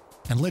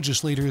 and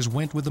legislators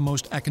went with the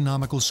most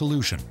economical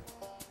solution.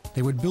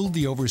 They would build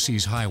the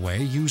Overseas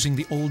Highway using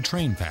the old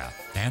train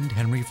path and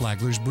Henry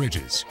Flagler's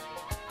bridges.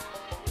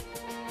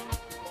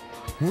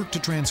 Work to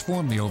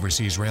transform the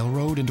Overseas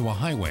Railroad into a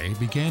highway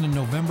began in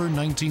November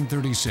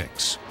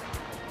 1936.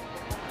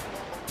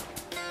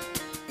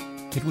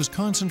 It was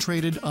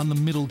concentrated on the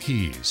Middle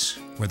Keys,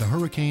 where the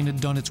hurricane had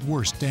done its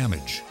worst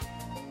damage.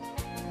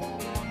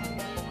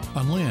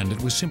 On land,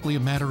 it was simply a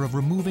matter of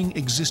removing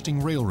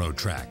existing railroad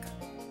track,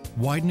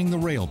 widening the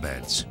rail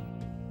beds,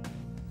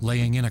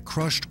 laying in a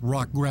crushed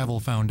rock-gravel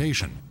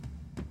foundation,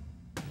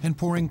 and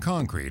pouring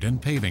concrete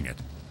and paving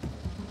it.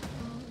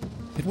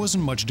 It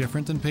wasn't much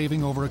different than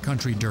paving over a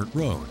country dirt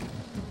road.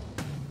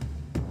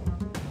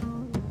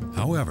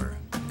 However,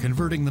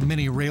 converting the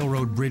many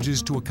railroad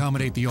bridges to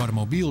accommodate the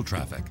automobile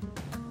traffic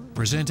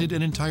presented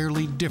an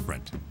entirely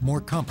different,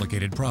 more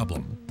complicated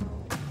problem.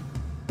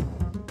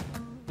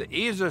 The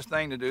easiest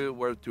thing to do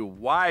was to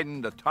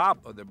widen the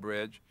top of the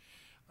bridge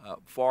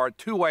for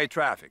two-way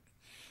traffic.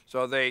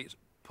 So they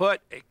put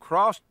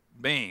cross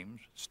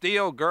beams,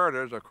 steel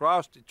girders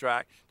across the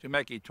track to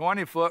make a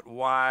 20-foot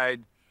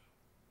wide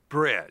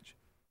bridge.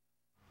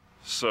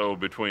 So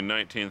between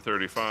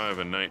 1935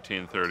 and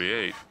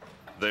 1938,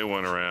 they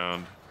went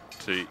around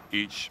to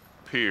each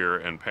pier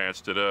and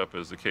patched it up,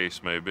 as the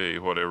case may be,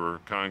 whatever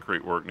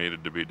concrete work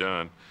needed to be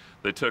done.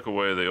 They took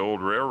away the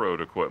old railroad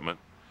equipment,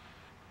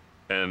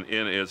 and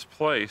in its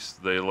place,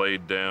 they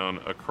laid down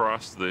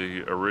across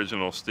the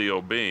original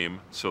steel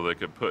beam so they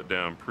could put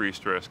down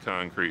pre-stressed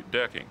concrete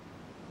decking.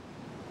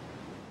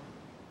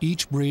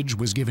 Each bridge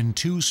was given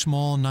 2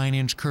 small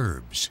 9-inch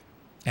curbs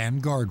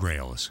and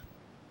guardrails.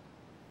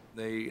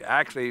 They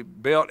actually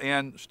built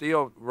in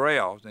steel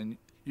rails, and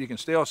you can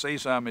still see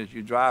some as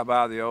you drive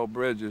by the old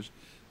bridges,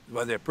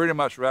 but they're pretty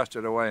much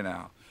rusted away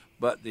now.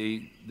 But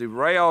the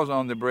rails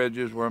on the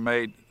bridges were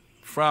made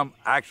from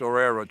actual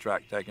railroad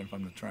track taken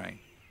from the train.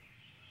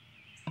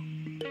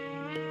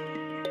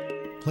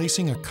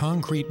 Placing a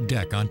concrete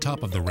deck on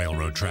top of the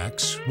railroad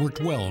tracks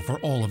worked well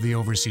for all of the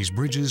overseas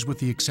bridges with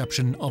the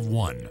exception of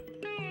one,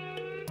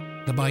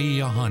 the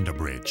Bahia Honda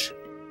Bridge.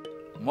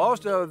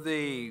 Most of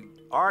the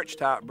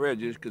arch-top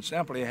bridges could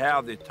simply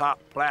have the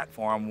top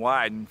platform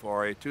widened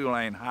for a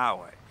 2-lane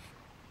highway.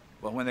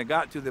 But when they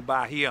got to the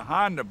Bahia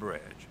Honda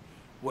Bridge,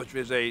 which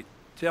is a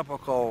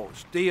typical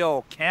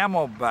steel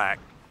camelback,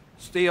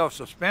 steel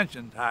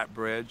suspension type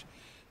bridge,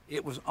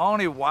 it was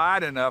only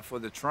wide enough for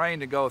the train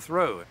to go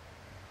through.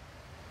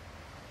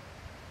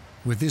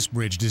 With this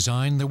bridge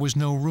design, there was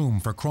no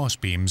room for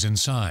crossbeams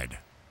inside.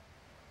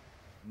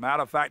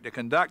 Matter of fact, the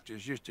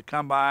conductors used to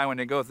come by when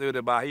they go through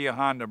the Bahia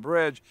Honda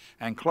Bridge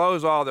and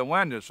close all the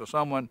windows so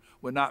someone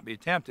would not be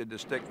tempted to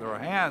stick their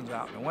hands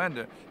out the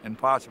window and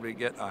possibly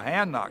get a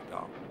hand knocked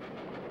off.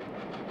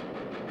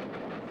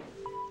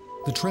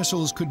 The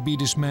trestles could be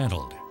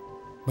dismantled,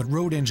 but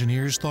road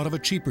engineers thought of a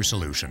cheaper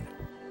solution.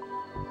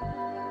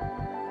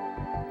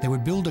 They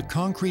would build a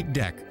concrete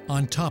deck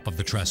on top of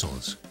the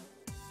trestles.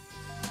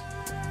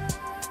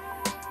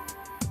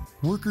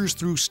 Workers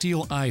threw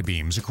steel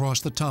I-beams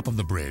across the top of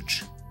the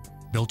bridge,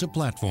 built a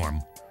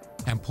platform,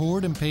 and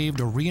poured and paved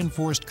a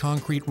reinforced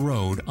concrete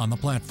road on the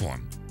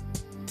platform.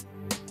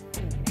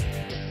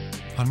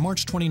 On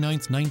March 29,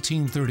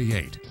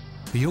 1938,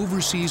 the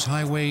Overseas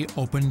Highway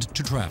opened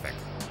to traffic.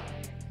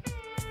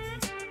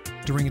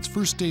 During its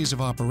first days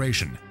of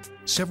operation,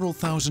 several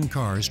thousand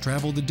cars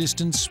traveled the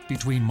distance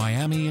between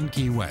Miami and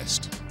Key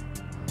West.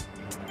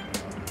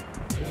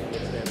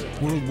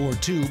 World War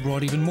II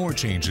brought even more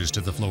changes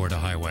to the Florida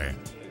Highway.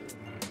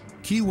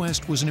 Key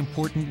West was an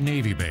important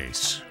Navy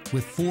base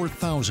with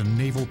 4,000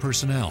 naval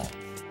personnel,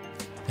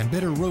 and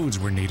better roads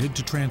were needed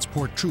to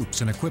transport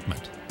troops and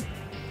equipment.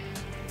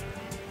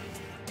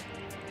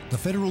 The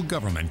federal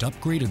government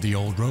upgraded the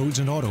old roads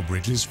and auto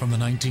bridges from the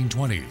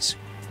 1920s.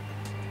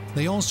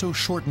 They also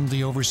shortened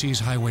the Overseas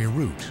Highway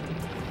route.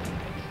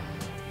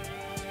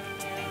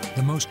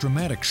 The most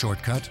dramatic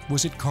shortcut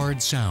was at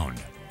Card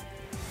Sound.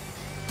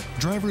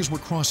 Drivers were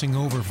crossing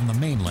over from the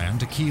mainland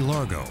to Key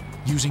Largo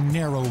using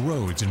narrow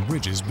roads and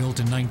bridges built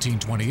in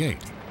 1928.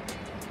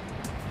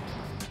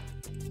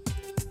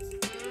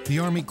 The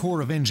Army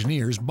Corps of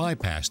Engineers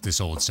bypassed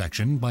this old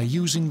section by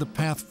using the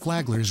path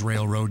Flagler's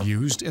railroad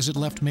used as it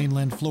left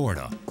mainland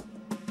Florida.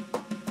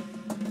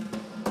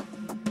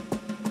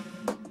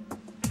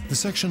 The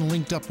section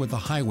linked up with the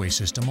highway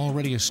system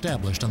already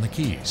established on the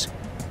Keys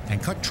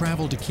and cut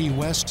travel to Key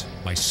West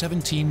by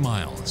 17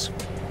 miles.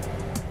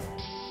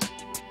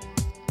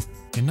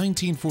 In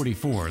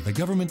 1944, the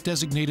government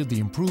designated the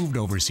improved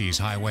Overseas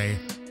Highway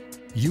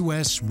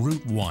U.S.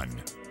 Route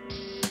 1.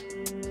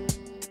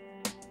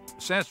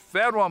 Since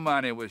federal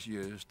money was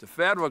used, the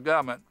federal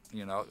government,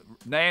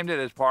 named it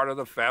as part of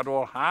the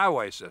federal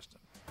highway system.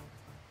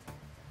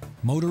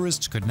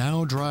 Motorists could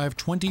now drive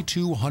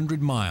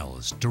 2,200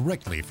 miles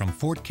directly from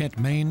Fort Kent,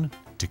 Maine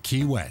to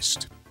Key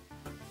West.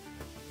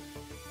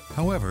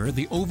 However,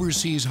 the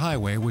Overseas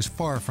Highway was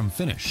far from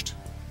finished.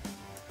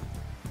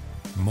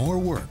 More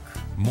work,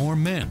 more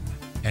men,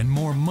 and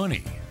more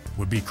money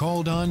would be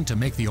called on to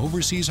make the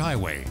Overseas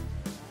Highway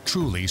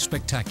truly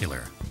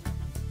spectacular.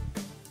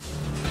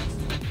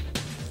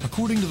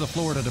 According to the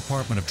Florida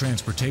Department of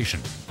Transportation,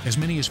 as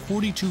many as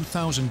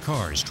 42,000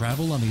 cars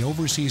travel on the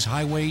Overseas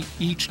Highway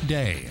each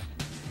day.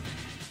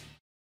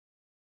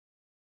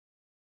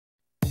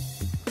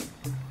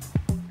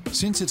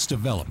 Since its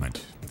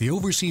development, the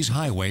Overseas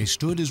Highway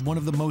stood as one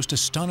of the most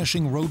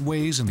astonishing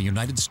roadways in the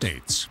United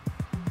States.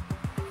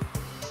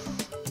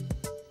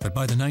 But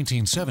by the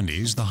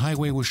 1970s, the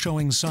highway was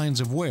showing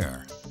signs of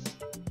wear.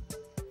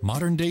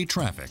 Modern-day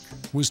traffic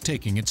was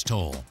taking its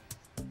toll.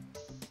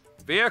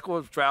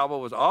 Vehicle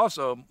travel was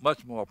also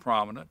much more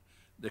prominent.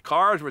 The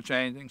cars were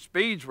changing,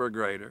 speeds were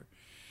greater.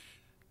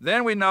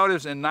 Then we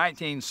noticed in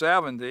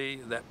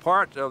 1970 that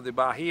parts of the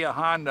Bahia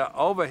Honda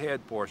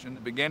overhead portion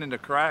beginning to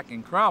crack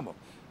and crumble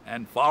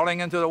and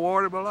falling into the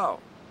water below.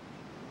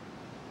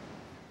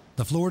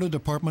 The Florida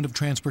Department of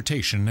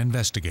Transportation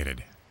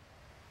investigated.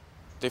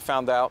 They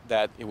found out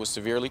that it was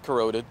severely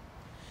corroded,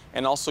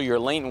 and also your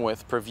lane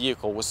width per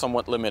vehicle was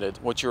somewhat limited.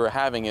 What you were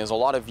having is a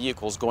lot of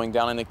vehicles going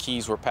down in the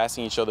Keys were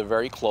passing each other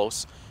very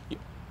close.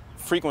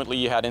 Frequently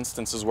you had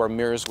instances where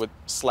mirrors would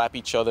slap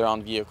each other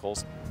on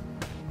vehicles.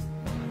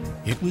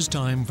 It was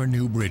time for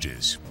new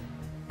bridges.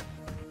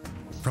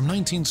 From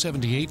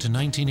 1978 to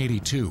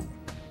 1982,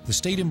 the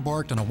state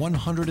embarked on a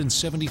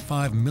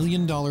 $175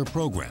 million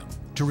program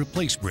to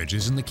replace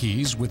bridges in the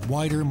Keys with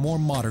wider, more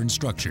modern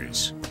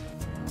structures.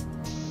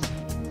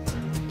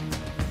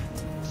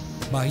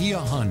 Bahia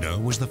Honda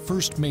was the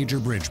first major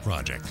bridge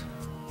project.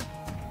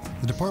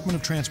 The Department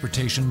of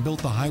Transportation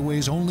built the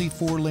highway's only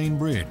 4-lane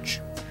bridge.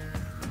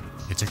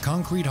 It's a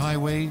concrete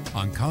highway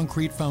on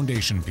concrete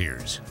foundation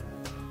piers.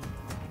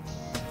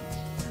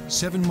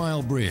 7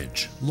 Mile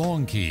Bridge,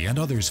 Long Key, and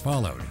others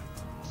followed.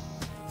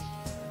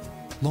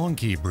 Long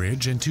Key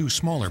Bridge and 2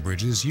 smaller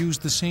bridges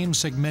used the same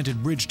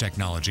segmented bridge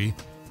technology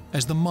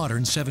as the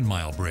modern 7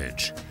 Mile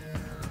Bridge.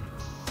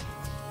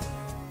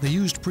 They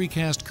used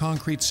precast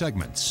concrete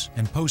segments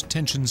and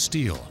post-tension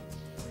steel.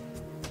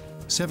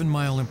 7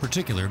 Mile in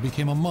particular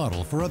became a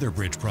model for other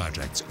bridge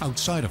projects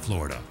outside of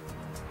Florida.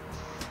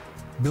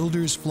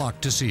 Builders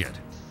flocked to see it.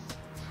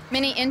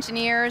 Many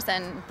engineers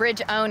and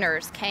bridge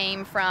owners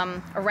came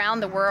from around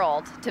the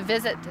world to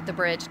visit the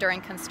bridge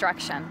during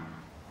construction.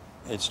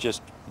 It's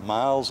just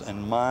miles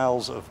and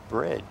miles of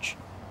bridge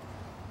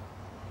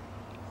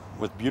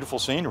with beautiful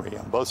scenery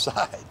on both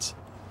sides.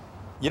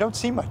 You don't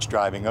see much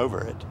driving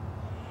over it.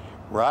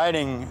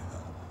 Riding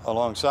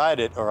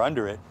alongside it or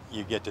under it,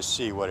 you get to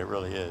see what it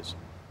really is.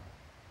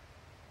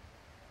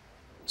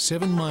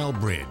 7 Mile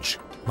Bridge,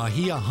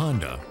 Bahia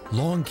Honda,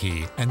 Long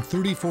Key, and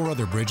 34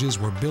 other bridges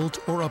were built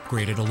or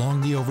upgraded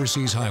along the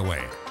Overseas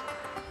Highway.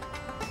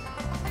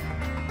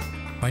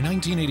 By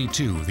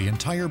 1982, the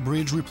entire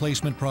bridge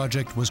replacement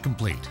project was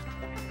complete.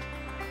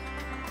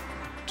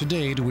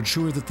 Today, to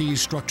ensure that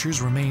these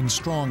structures remain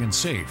strong and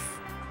safe,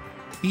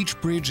 each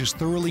bridge is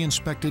thoroughly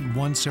inspected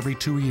once every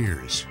 2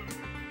 years.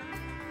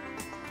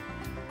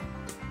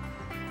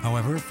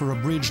 However, for a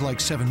bridge like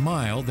 7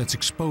 Mile that's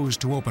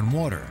exposed to open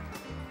water,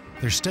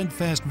 there's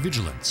steadfast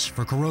vigilance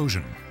for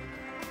corrosion.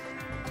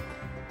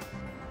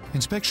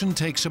 Inspection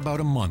takes about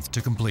a month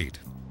to complete.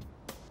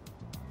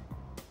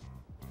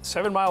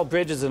 7 Mile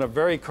Bridge is in a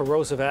very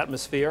corrosive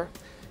atmosphere.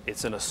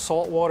 It's in a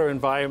saltwater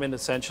environment,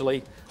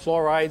 essentially.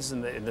 Chlorides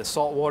in the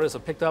salt waters are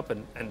picked up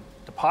and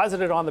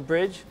deposited on the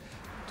bridge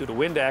due to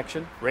wind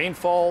action.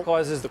 Rainfall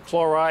causes the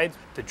chloride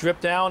to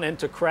drip down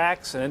into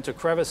cracks and into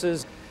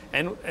crevices,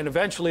 and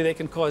eventually they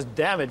can cause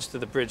damage to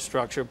the bridge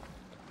structure.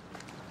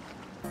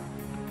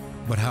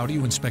 But how do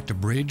you inspect a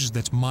bridge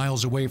that's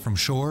miles away from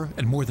shore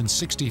and more than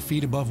 60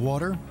 feet above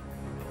water?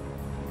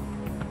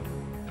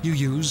 You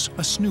use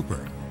a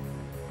snooper.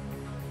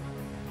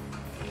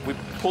 We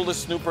pull the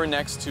snooper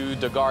next to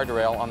the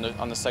guardrail on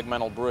the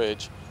segmental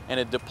bridge, and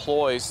it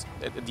deploys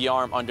the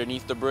arm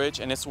underneath the bridge,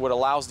 and it's what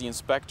allows the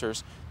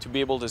inspectors to be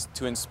able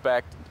to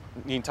inspect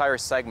the entire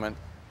segment.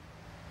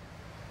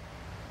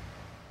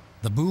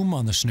 The boom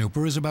on the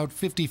snooper is about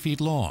 50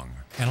 feet long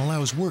and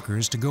allows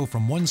workers to go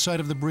from one side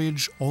of the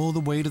bridge all the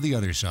way to the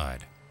other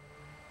side.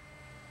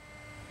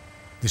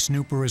 The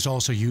snooper is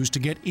also used to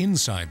get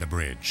inside the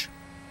bridge.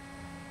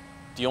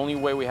 The only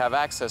way we have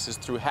access is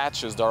through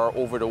hatches that are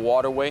over the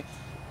waterway,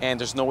 and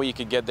there's no way you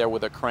could get there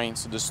with a crane.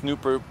 So the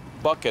snooper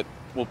bucket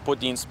will put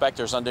the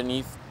inspectors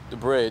underneath the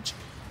bridge.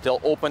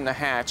 They'll open the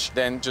hatch,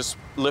 then just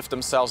lift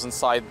themselves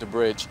inside the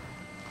bridge.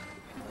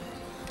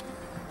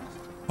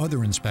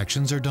 Other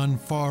inspections are done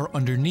far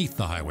underneath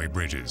the highway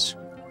bridges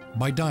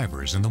by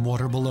divers in the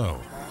water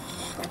below.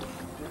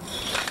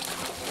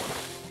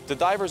 The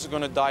divers are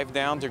going to dive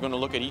down, they're going to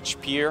look at each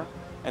pier,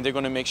 and they're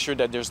going to make sure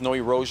that there's no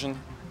erosion.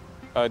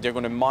 They're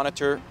going to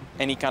monitor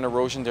any kind of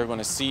erosion, they're going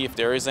to see if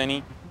there is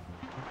any.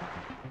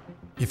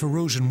 If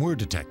erosion were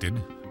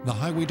detected, the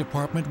highway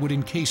department would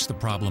encase the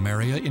problem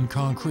area in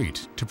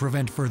concrete to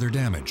prevent further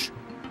damage.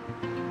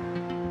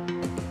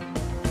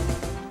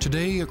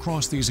 Today,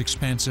 across these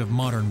expansive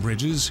modern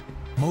bridges,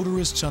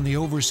 motorists on the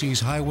Overseas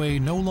Highway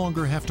no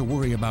longer have to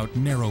worry about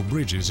narrow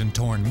bridges and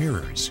torn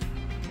mirrors.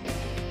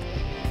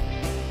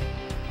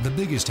 The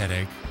biggest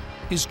headache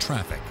is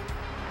traffic.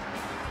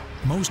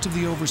 Most of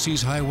the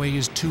Overseas Highway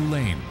is 2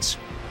 lanes.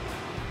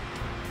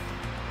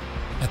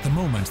 At the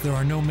moment, there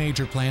are no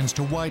major plans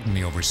to widen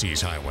the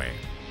Overseas Highway.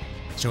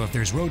 So if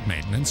there's road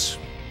maintenance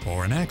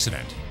or an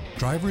accident,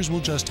 drivers will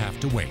just have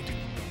to wait.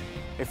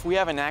 If we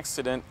have an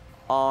accident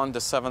on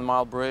the 7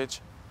 Mile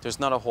Bridge, there's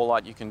not a whole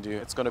lot you can do.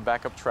 It's going to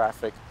back up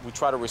traffic. We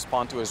try to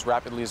respond to it as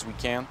rapidly as we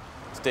can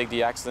to take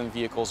the accident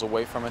vehicles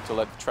away from it to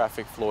let the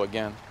traffic flow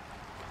again.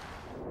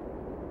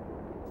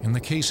 In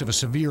the case of a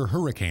severe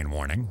hurricane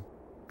warning,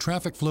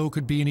 traffic flow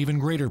could be an even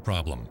greater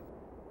problem.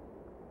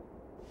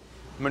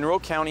 Monroe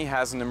County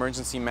has an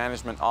emergency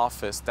management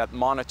office that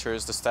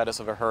monitors the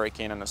status of a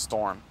hurricane and a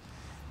storm.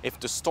 If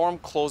the storm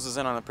closes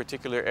in on a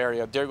particular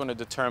area, they're going to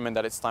determine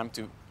that it's time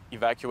to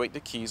evacuate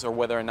the Keys or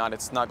whether or not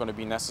it's not going to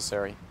be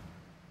necessary.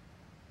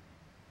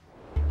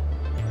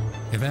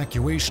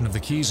 Evacuation of the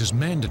Keys is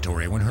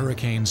mandatory when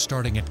hurricanes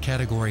starting at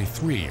Category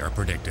 3 are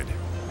predicted.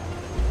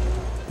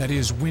 That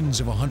is,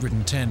 winds of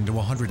 110 to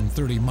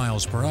 130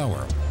 miles per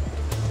hour.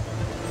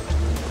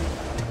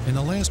 In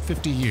the last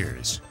 50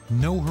 years,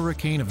 no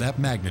hurricane of that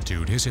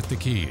magnitude has hit the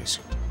Keys.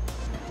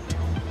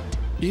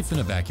 If an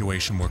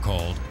evacuation were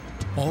called,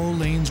 all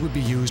lanes would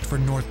be used for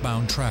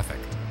northbound traffic.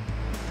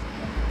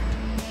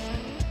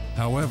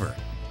 However,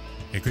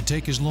 it could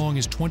take as long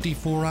as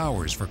 24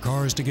 hours for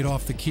cars to get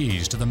off the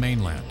Keys to the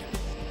mainland.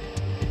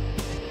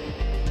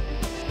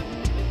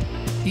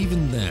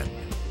 Even then,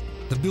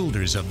 the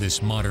builders of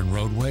this modern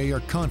roadway are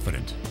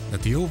confident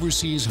that the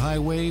Overseas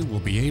Highway will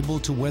be able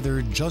to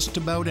weather just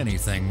about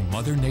anything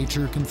Mother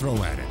Nature can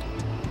throw at it.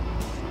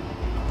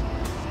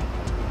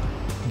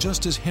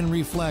 Just as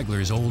Henry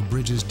Flagler's old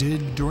bridges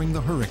did during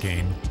the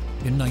hurricane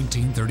in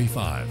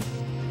 1935.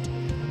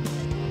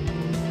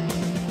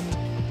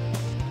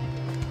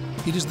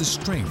 It is the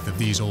strength of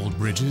these old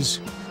bridges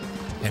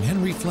and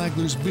Henry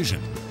Flagler's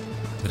vision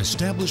that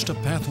established a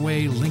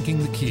pathway linking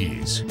the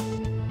Keys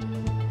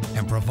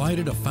and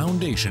provided a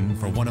foundation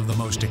for one of the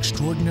most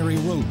extraordinary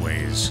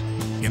roadways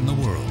in the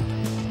world.